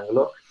city of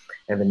Bangalore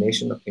and the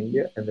nation of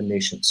India and the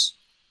nations.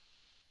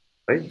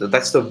 Right?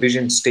 That's the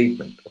vision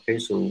statement. Okay,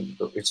 so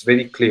it's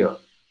very clear.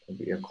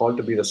 We are called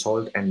to be the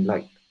salt and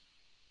light.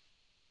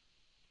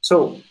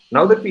 So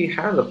now that we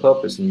have the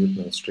purpose in youth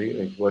ministry,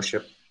 like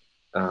worship,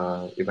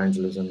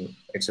 evangelism,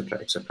 etc.,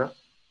 etc.,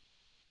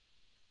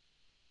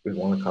 we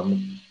want to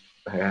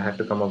I have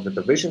to come up with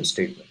a vision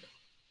statement.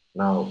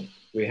 Now,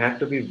 we have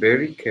to be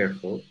very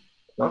careful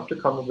not to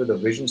come up with a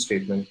vision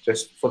statement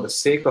just for the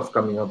sake of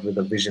coming up with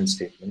a vision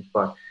statement,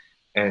 but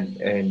and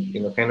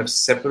kind of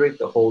separate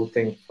the whole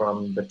thing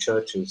from the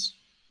church's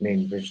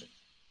main vision.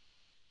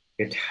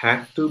 It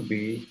had to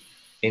be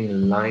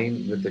in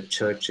line with the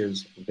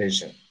church's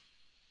vision,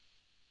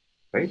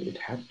 right? It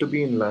had to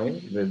be in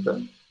line with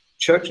the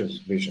church's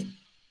vision,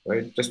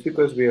 right? Just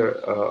because we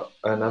are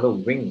another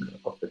wing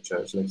of the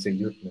church, let's say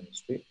youth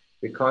ministry,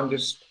 we can't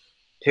just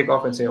take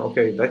off and say,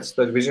 okay, that's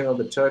the vision of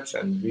the church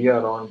and we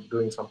are on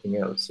doing something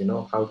else.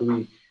 How do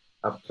we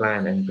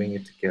plan and bring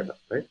it together,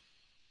 right?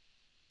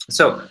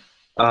 So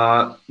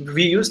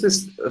we use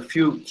this a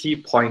few key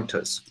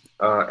pointers,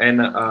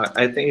 and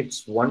I think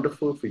it's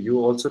wonderful for you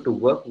also to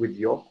work with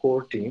your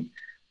core team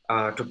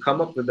to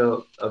come up with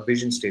a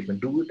vision statement.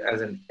 Do it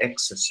as an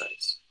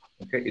exercise.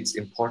 Okay, it's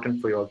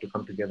important for you all to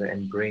come together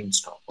and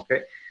brainstorm.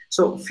 Okay,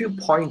 so a few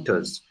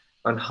pointers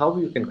on how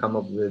you can come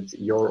up with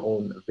your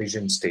own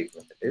vision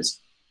statement is: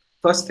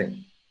 first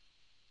thing,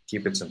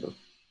 keep it simple.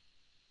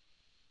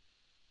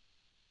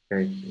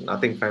 Okay,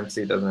 nothing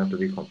fancy, it doesn't have to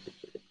be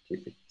complicated.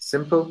 Keep it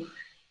simple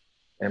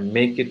and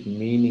make it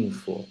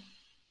meaningful.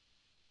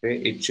 Okay,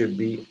 it should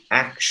be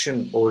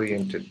action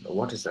oriented.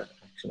 What is that?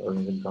 Action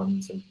oriented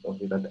guns and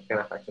okay, that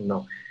kind of action?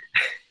 No,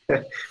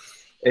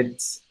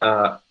 it's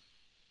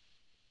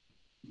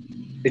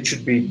it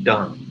should be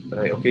done.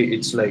 Right? Okay,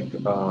 it's like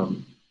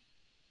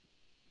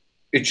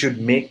it should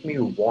make me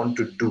want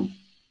to do.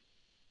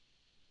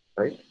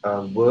 Right?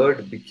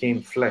 Word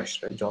became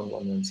flesh. Right? John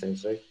 1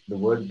 says, right? The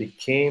word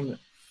became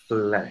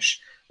flesh.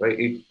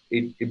 Right?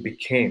 It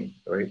became.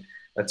 Right?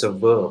 That's a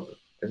verb,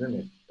 isn't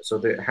it? So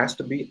there has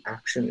to be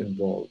action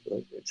involved.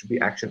 Right? It should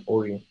be action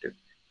oriented.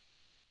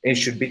 It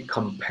should be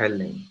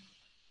compelling.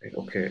 Right?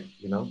 Okay,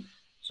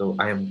 so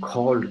I am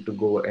called to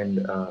go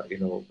and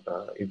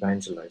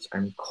evangelize.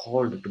 I'm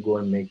called to go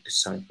and make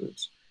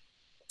disciples.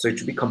 So it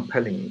should be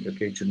compelling.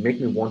 Okay, it should make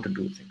me want to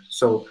do things.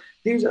 So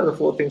these are the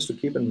 4 things to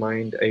keep in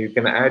mind. You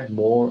can add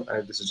more.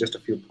 This is just a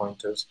few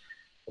pointers,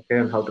 okay,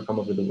 on how to come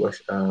up with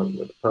with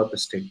a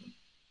purpose statement,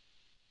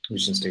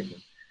 vision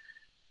statement,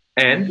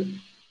 and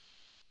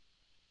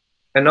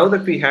now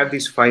that we have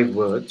these 5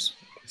 words,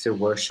 say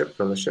worship,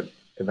 fellowship,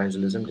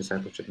 evangelism,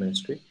 discipleship,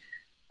 ministry.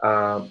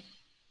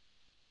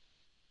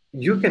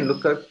 You can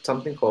look at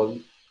something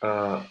called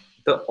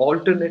the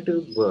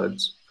alternative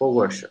words for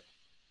worship,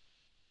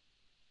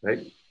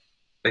 right?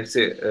 Like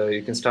say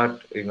you can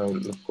start,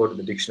 go to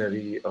the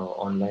dictionary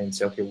online,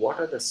 say, okay, what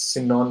are the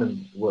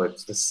synonym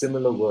words, the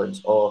similar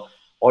words or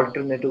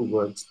alternative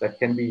words that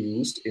can be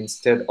used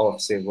instead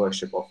of, say,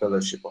 worship or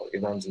fellowship or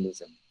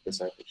evangelism,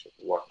 discipleship,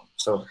 whatnot.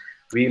 So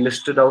we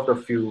listed out a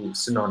few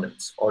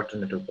synonyms,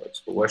 alternative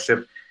words for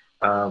worship.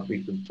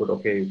 We could put,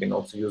 okay, you can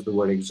also use the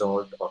word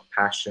exalt or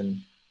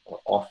passion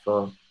or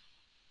offer.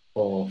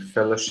 For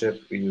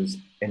fellowship, we use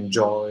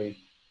enjoy,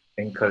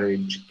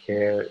 encourage,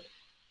 care.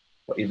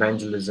 For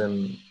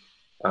evangelism,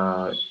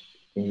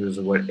 we use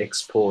the word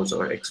expose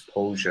or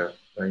exposure,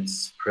 right?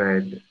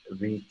 Spread,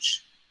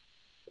 reach.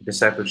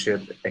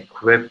 Discipleship,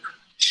 equip,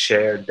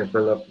 share,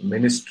 develop.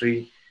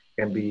 Ministry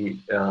can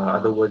be,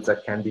 other words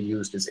that can be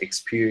used is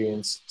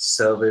experience,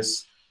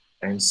 service,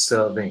 and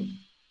serving.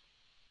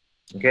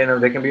 Okay, now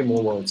there can be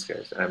more words,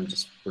 guys. I'm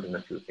just putting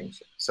a few things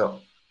here. So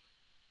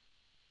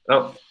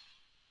now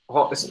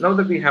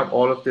that we have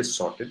all of this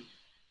sorted,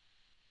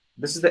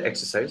 this is the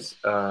exercise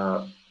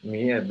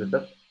me and with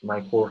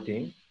my core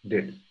team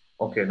did.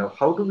 Okay, now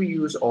how do we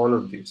use all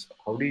of these?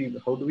 How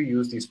do we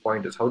use these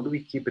pointers? How do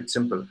we keep it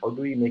simple? How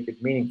do we make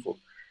it meaningful?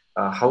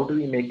 How do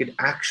we make it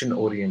action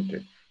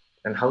oriented?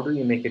 And how do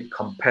we make it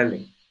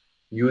compelling?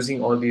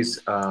 Using all these,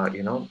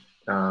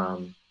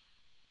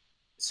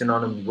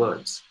 synonym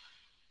words.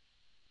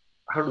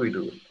 How do we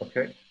do it?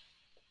 Okay.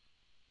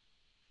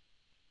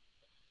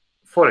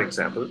 For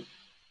example,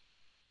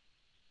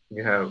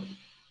 you have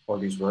all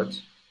these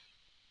words.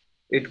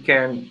 It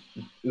can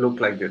look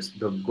like this.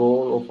 The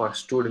goal of our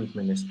student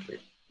ministry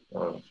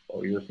or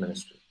youth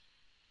ministry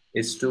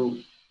is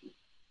to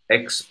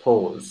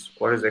expose.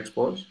 What is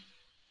expose?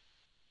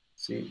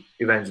 See,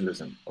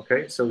 evangelism.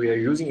 Okay, so we are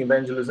using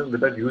evangelism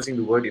without using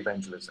the word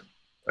evangelism,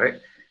 right?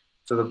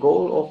 So the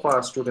goal of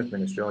our student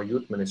ministry or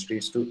youth ministry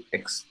is to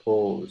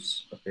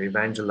expose, okay,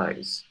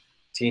 evangelize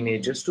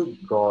teenagers to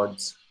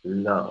God's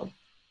love,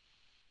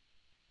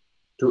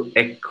 to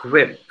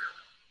equip,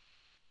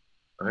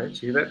 all right?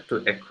 See that? To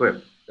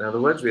equip. In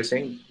other words, we are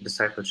saying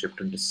discipleship,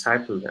 to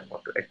disciple them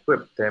or to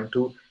equip them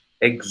to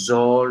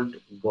exalt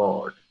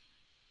God,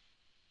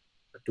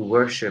 to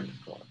worship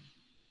God,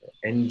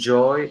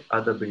 enjoy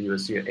other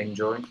believers here,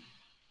 enjoy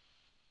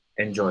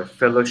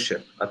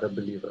fellowship, other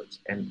believers,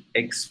 and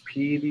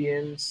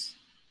experience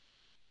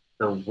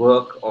the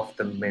work of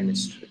the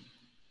ministry,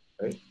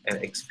 right?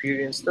 And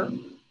experience the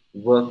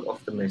work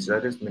of the ministry.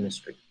 That is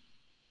ministry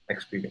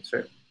experience,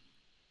 right?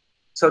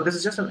 So this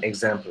is just an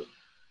example.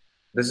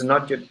 This is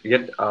not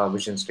yet a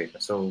vision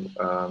statement. So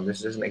this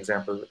is just an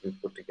example that we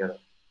put together.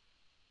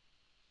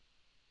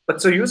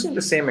 But so using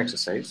the same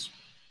exercise,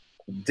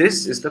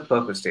 this is the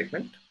purpose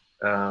statement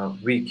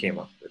we came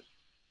up with,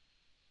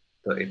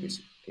 the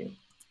APC team.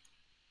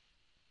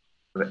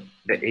 The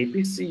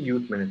APC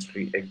Youth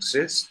Ministry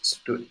exists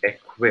to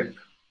equip,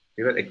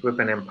 equip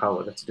and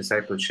empower. That's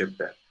discipleship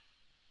there.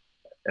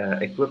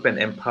 Equip and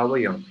empower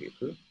young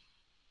people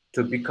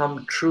to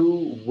become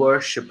true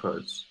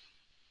worshippers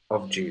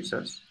of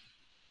Jesus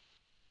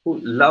who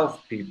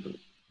love people.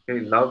 Okay,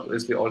 love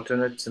is the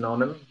alternate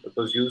synonym that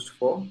was used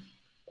for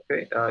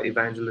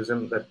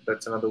evangelism.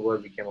 That's another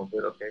word we came up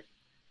with. Okay,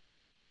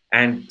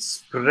 and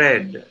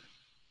spread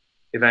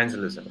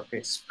evangelism.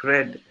 Okay,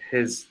 spread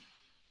His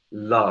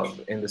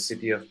love in the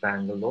city of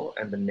Bangalore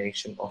and the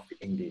nation of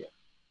India.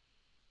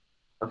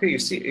 Okay, you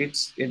see,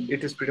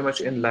 it is pretty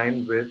much in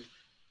line with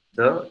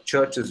the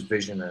church's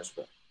vision as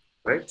well,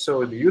 right?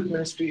 So the youth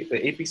ministry, the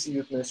APC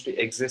youth ministry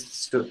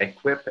exists to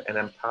equip and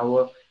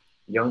empower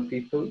young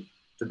people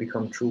to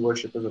become true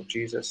worshippers of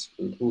Jesus,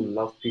 who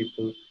love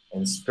people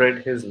and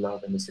spread His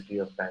love in the city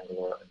of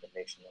Bangalore and the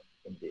nation of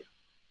India.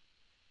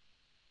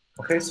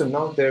 Okay, so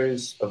now there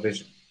is a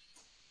vision.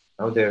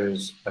 Now there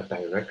is a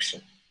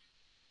direction.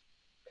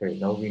 Okay,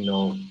 now we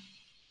know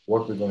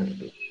what we're going to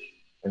do.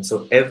 And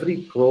so every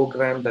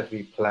program that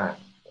we plan,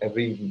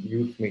 every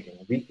youth meeting,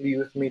 weekly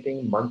youth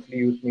meeting, monthly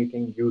youth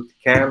meeting, youth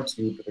camps,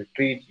 youth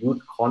retreat,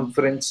 youth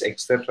conference,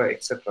 etc.,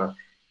 etc.,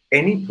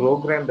 any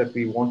program that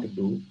we want to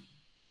do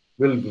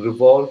will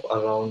revolve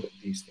around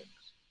these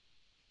things.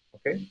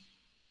 Okay?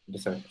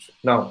 Discipleship.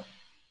 Now,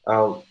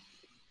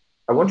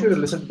 I want you to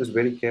listen to this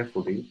very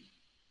carefully,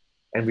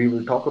 and we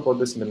will talk about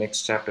this in the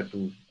next chapter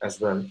too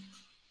as well.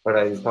 But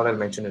I thought I'll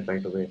mention it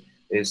right away.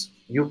 Is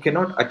you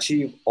cannot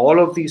achieve all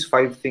of these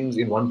 5 things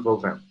in one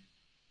program.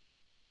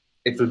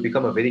 It will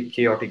become a very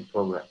chaotic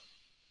program,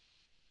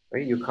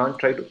 right? You can't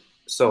try to.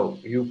 So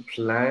you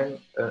plan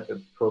a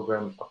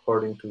program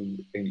according to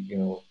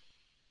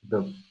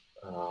the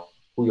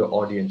who your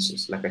audience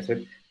is. Like I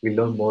said, we'll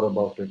learn more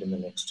about it in the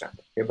next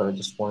chapter. Okay, but I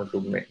just wanted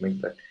to make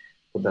that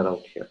put that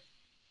out here.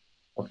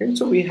 Okay,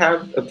 so we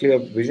have a clear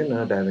vision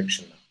and a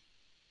direction now,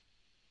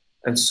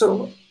 and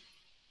so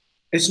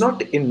it's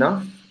not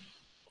enough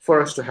for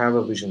us to have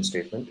a vision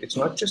statement. It's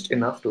not just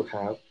enough to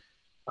have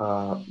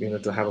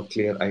to have a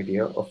clear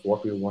idea of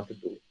what we want to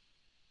do,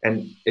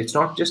 and it's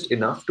not just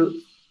enough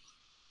to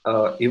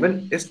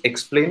even just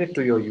explain it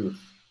to your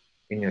youth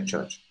in your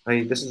church.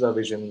 Hey, this is our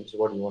vision. This is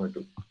what we want to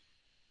do.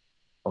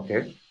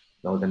 Okay.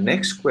 Now the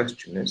next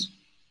question is,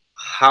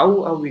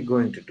 how are we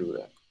going to do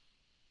that?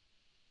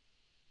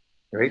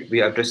 Right.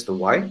 We address the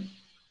why,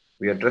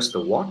 we address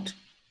the what,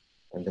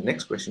 and the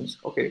next question is,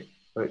 okay,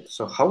 right.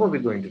 So how are we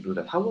going to do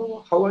that?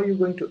 How are you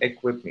going to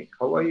equip me?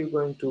 How are you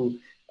going to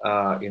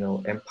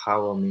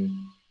empower me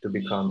to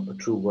become a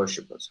true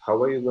worshippers? How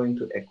are you going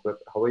to equip?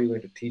 How are you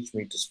going to teach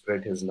me to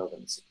spread His love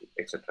in the city,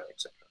 etc.,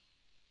 etc.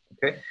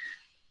 Okay.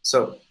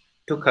 So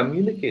to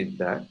communicate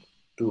that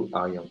to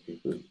our young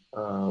people,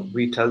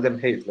 we tell them,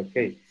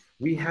 hey,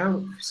 we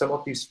have some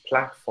of these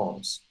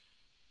platforms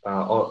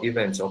or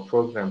events or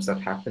programs that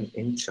happen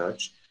in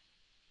church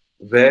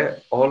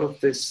where all of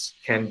this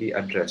can be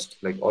addressed,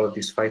 like all of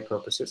these 5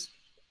 purposes,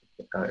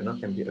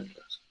 can be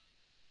addressed.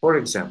 For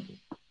example,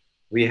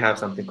 we have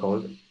something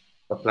called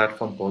a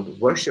platform called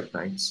Worship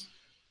Nights,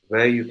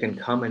 where you can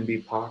come and be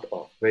part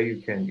of, where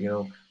you can,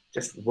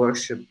 just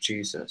worship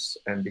Jesus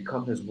and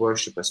become His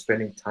worshiper,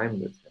 spending time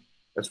with Him.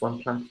 That's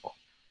one platform.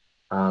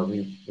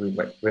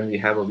 When we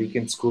have a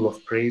weekend school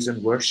of praise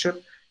and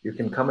worship, you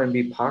can come and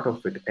be part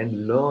of it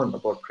and learn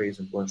about praise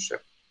and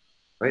worship,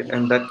 right?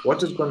 And that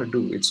what it's going to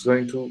do, it's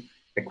going to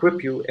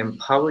equip you,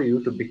 empower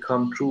you to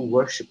become true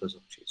worshippers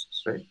of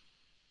Jesus, right?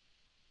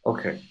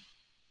 Okay.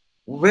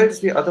 Where's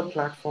the other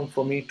platform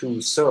for me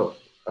to serve?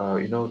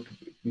 To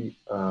be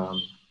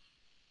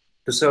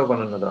to serve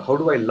one another. How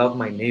do I love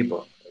my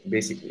neighbor,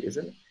 basically,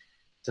 isn't it?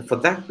 So for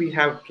that, we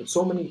have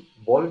so many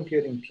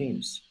volunteering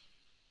teams,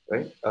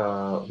 right?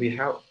 We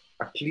have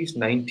at least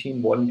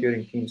 19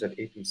 volunteering teams at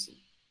APC,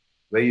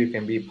 where you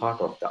can be part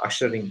of the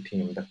ushering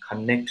team, the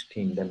connect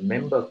team, the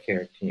member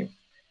care team,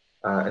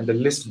 and the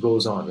list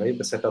goes on, right?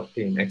 The setup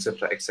team,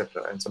 etc.,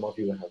 etc. And some of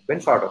you have been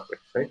part of it,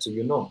 right? So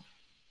you know,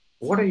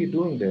 what are you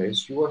doing there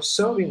is you are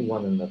serving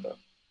one another.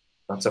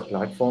 That's a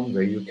platform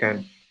where you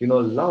can,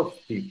 love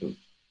people,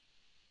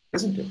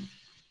 isn't it?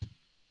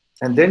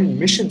 And then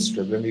mission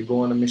trip, when we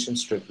go on a mission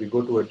trip, we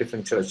go to a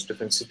different church,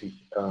 different city,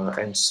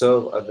 and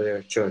serve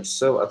other church,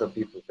 serve other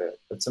people there.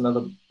 That's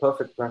another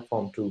perfect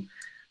platform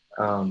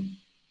um,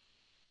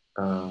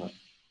 uh,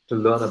 to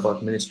learn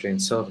about ministry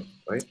and serving,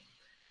 right?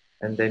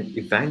 And then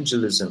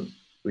evangelism,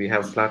 we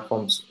have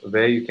platforms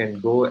where you can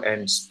go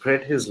and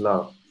spread his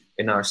love.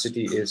 In our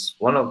city is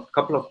one of a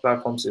couple of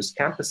platforms is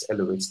Campus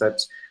Elevates.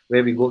 That's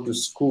where we go to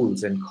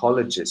schools and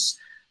colleges.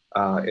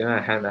 And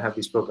I have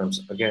these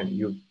programs. Again,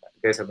 you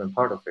guys have been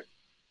part of it,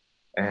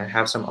 and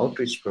have some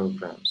outreach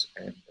programs.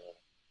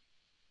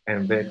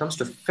 And when it comes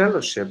to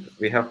fellowship,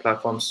 we have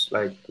platforms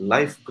like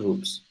life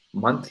groups,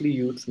 monthly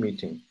youth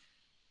meeting,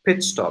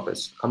 pit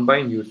stoppers,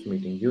 combined youth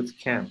meeting, youth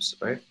camps,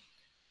 right?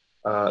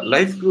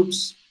 Life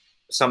groups,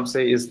 some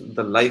say, is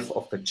the life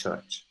of the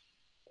church.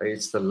 Right?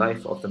 It's the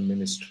life of the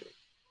ministry.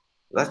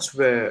 That's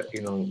where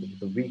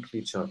the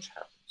weekly church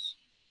happens.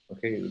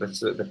 Okay,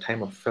 that's the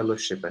time of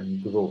fellowship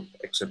and growth,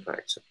 etc.,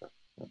 etc.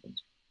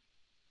 happens.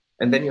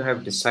 And then you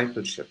have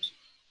discipleships,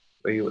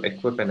 where you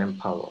equip and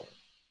empower.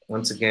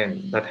 Once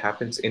again, that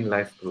happens in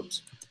life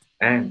groups.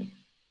 And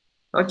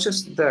not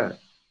just that,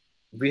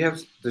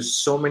 there's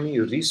so many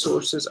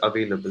resources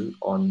available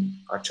on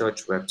our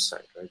church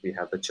website, right? We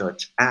have the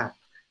church app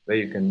where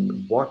you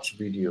can watch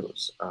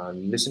videos,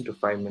 listen to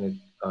 5 minute,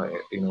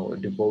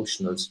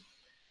 devotionals,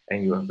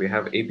 and we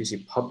have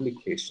APC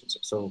publications.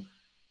 So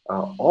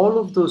all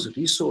of those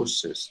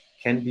resources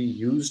can be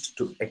used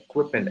to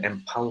equip and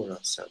empower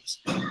ourselves.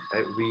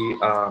 Right? We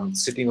are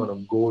sitting on a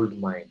gold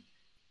mine,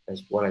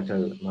 as what I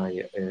tell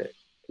my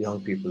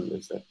young people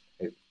is that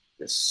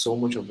there's so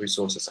much of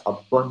resources,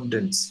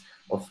 abundance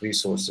of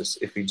resources,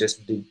 if we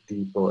just dig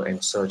deeper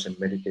and search and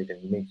meditate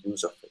and make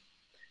use of it.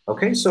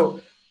 Okay,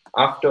 so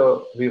after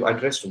we've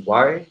addressed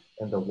why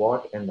and the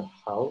what and the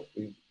how,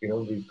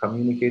 we've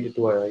communicated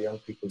to our young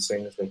people,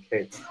 saying it's like,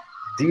 hey,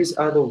 these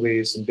are the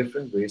ways, in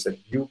different ways, that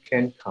you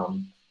can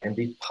come and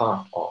be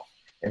part of,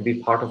 and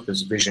be part of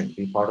this vision,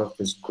 be part of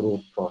this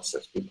growth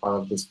process, be part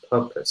of this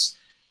purpose,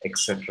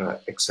 etc.,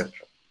 etc.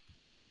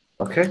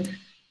 Okay,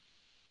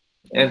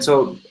 and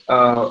so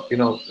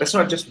let's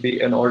not just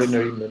be an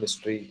ordinary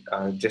ministry,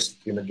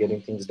 just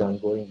getting things done,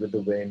 going with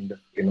the wind,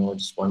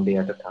 just one day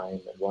at a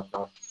time and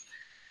whatnot,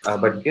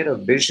 but get a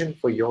vision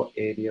for your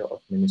area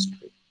of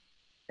ministry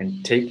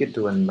and take it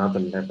to another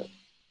level.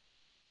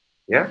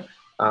 Yeah,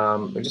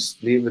 I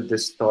just leave with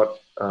this thought.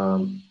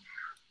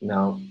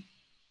 Now,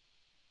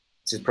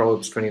 this is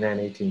Proverbs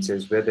 29:18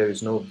 says, "Where there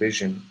is no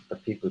vision, the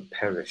people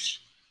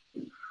perish."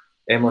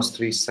 Amos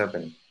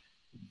 3:7,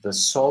 "The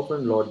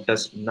sovereign Lord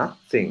does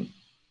nothing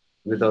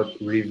without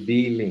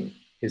revealing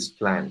his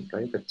plan,"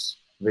 right? That's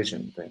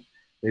vision, right?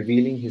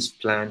 Revealing his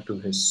plan to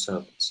his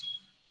servants.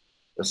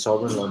 The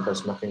sovereign Lord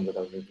does nothing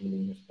without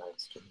revealing his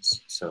plans to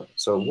his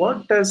servants. So,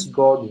 what does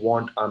God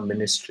want our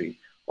ministry,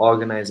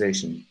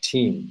 organization,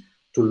 team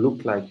to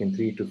look like in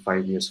 3 to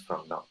 5 years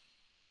from now?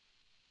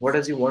 What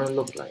does he want to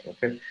look like?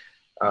 Okay.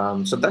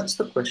 So, that's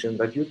the question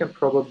that you can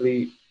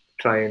probably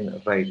try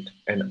and write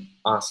and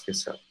ask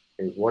yourself.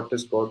 Okay, what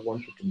does God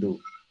want you to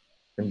do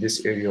in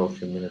this area of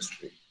your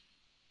ministry?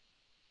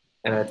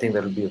 And I think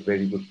that'll be a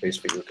very good place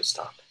for you to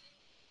start.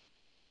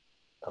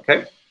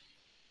 Okay.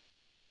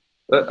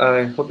 Well,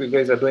 I hope you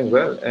guys are doing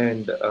well.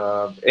 And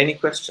any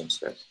questions,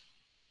 guys?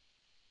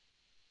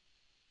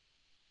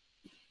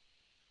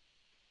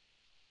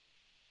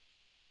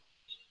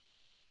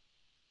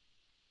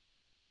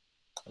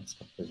 Let's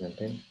stop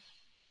presenting.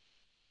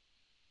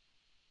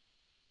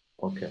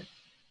 Okay.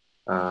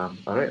 All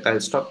right. I'll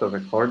stop the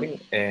recording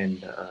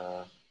and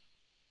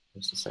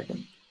just a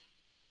second.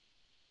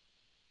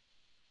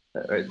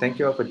 All right. Thank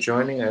you all for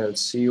joining. I'll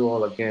see you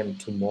all again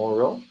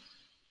tomorrow.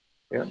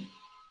 Yeah.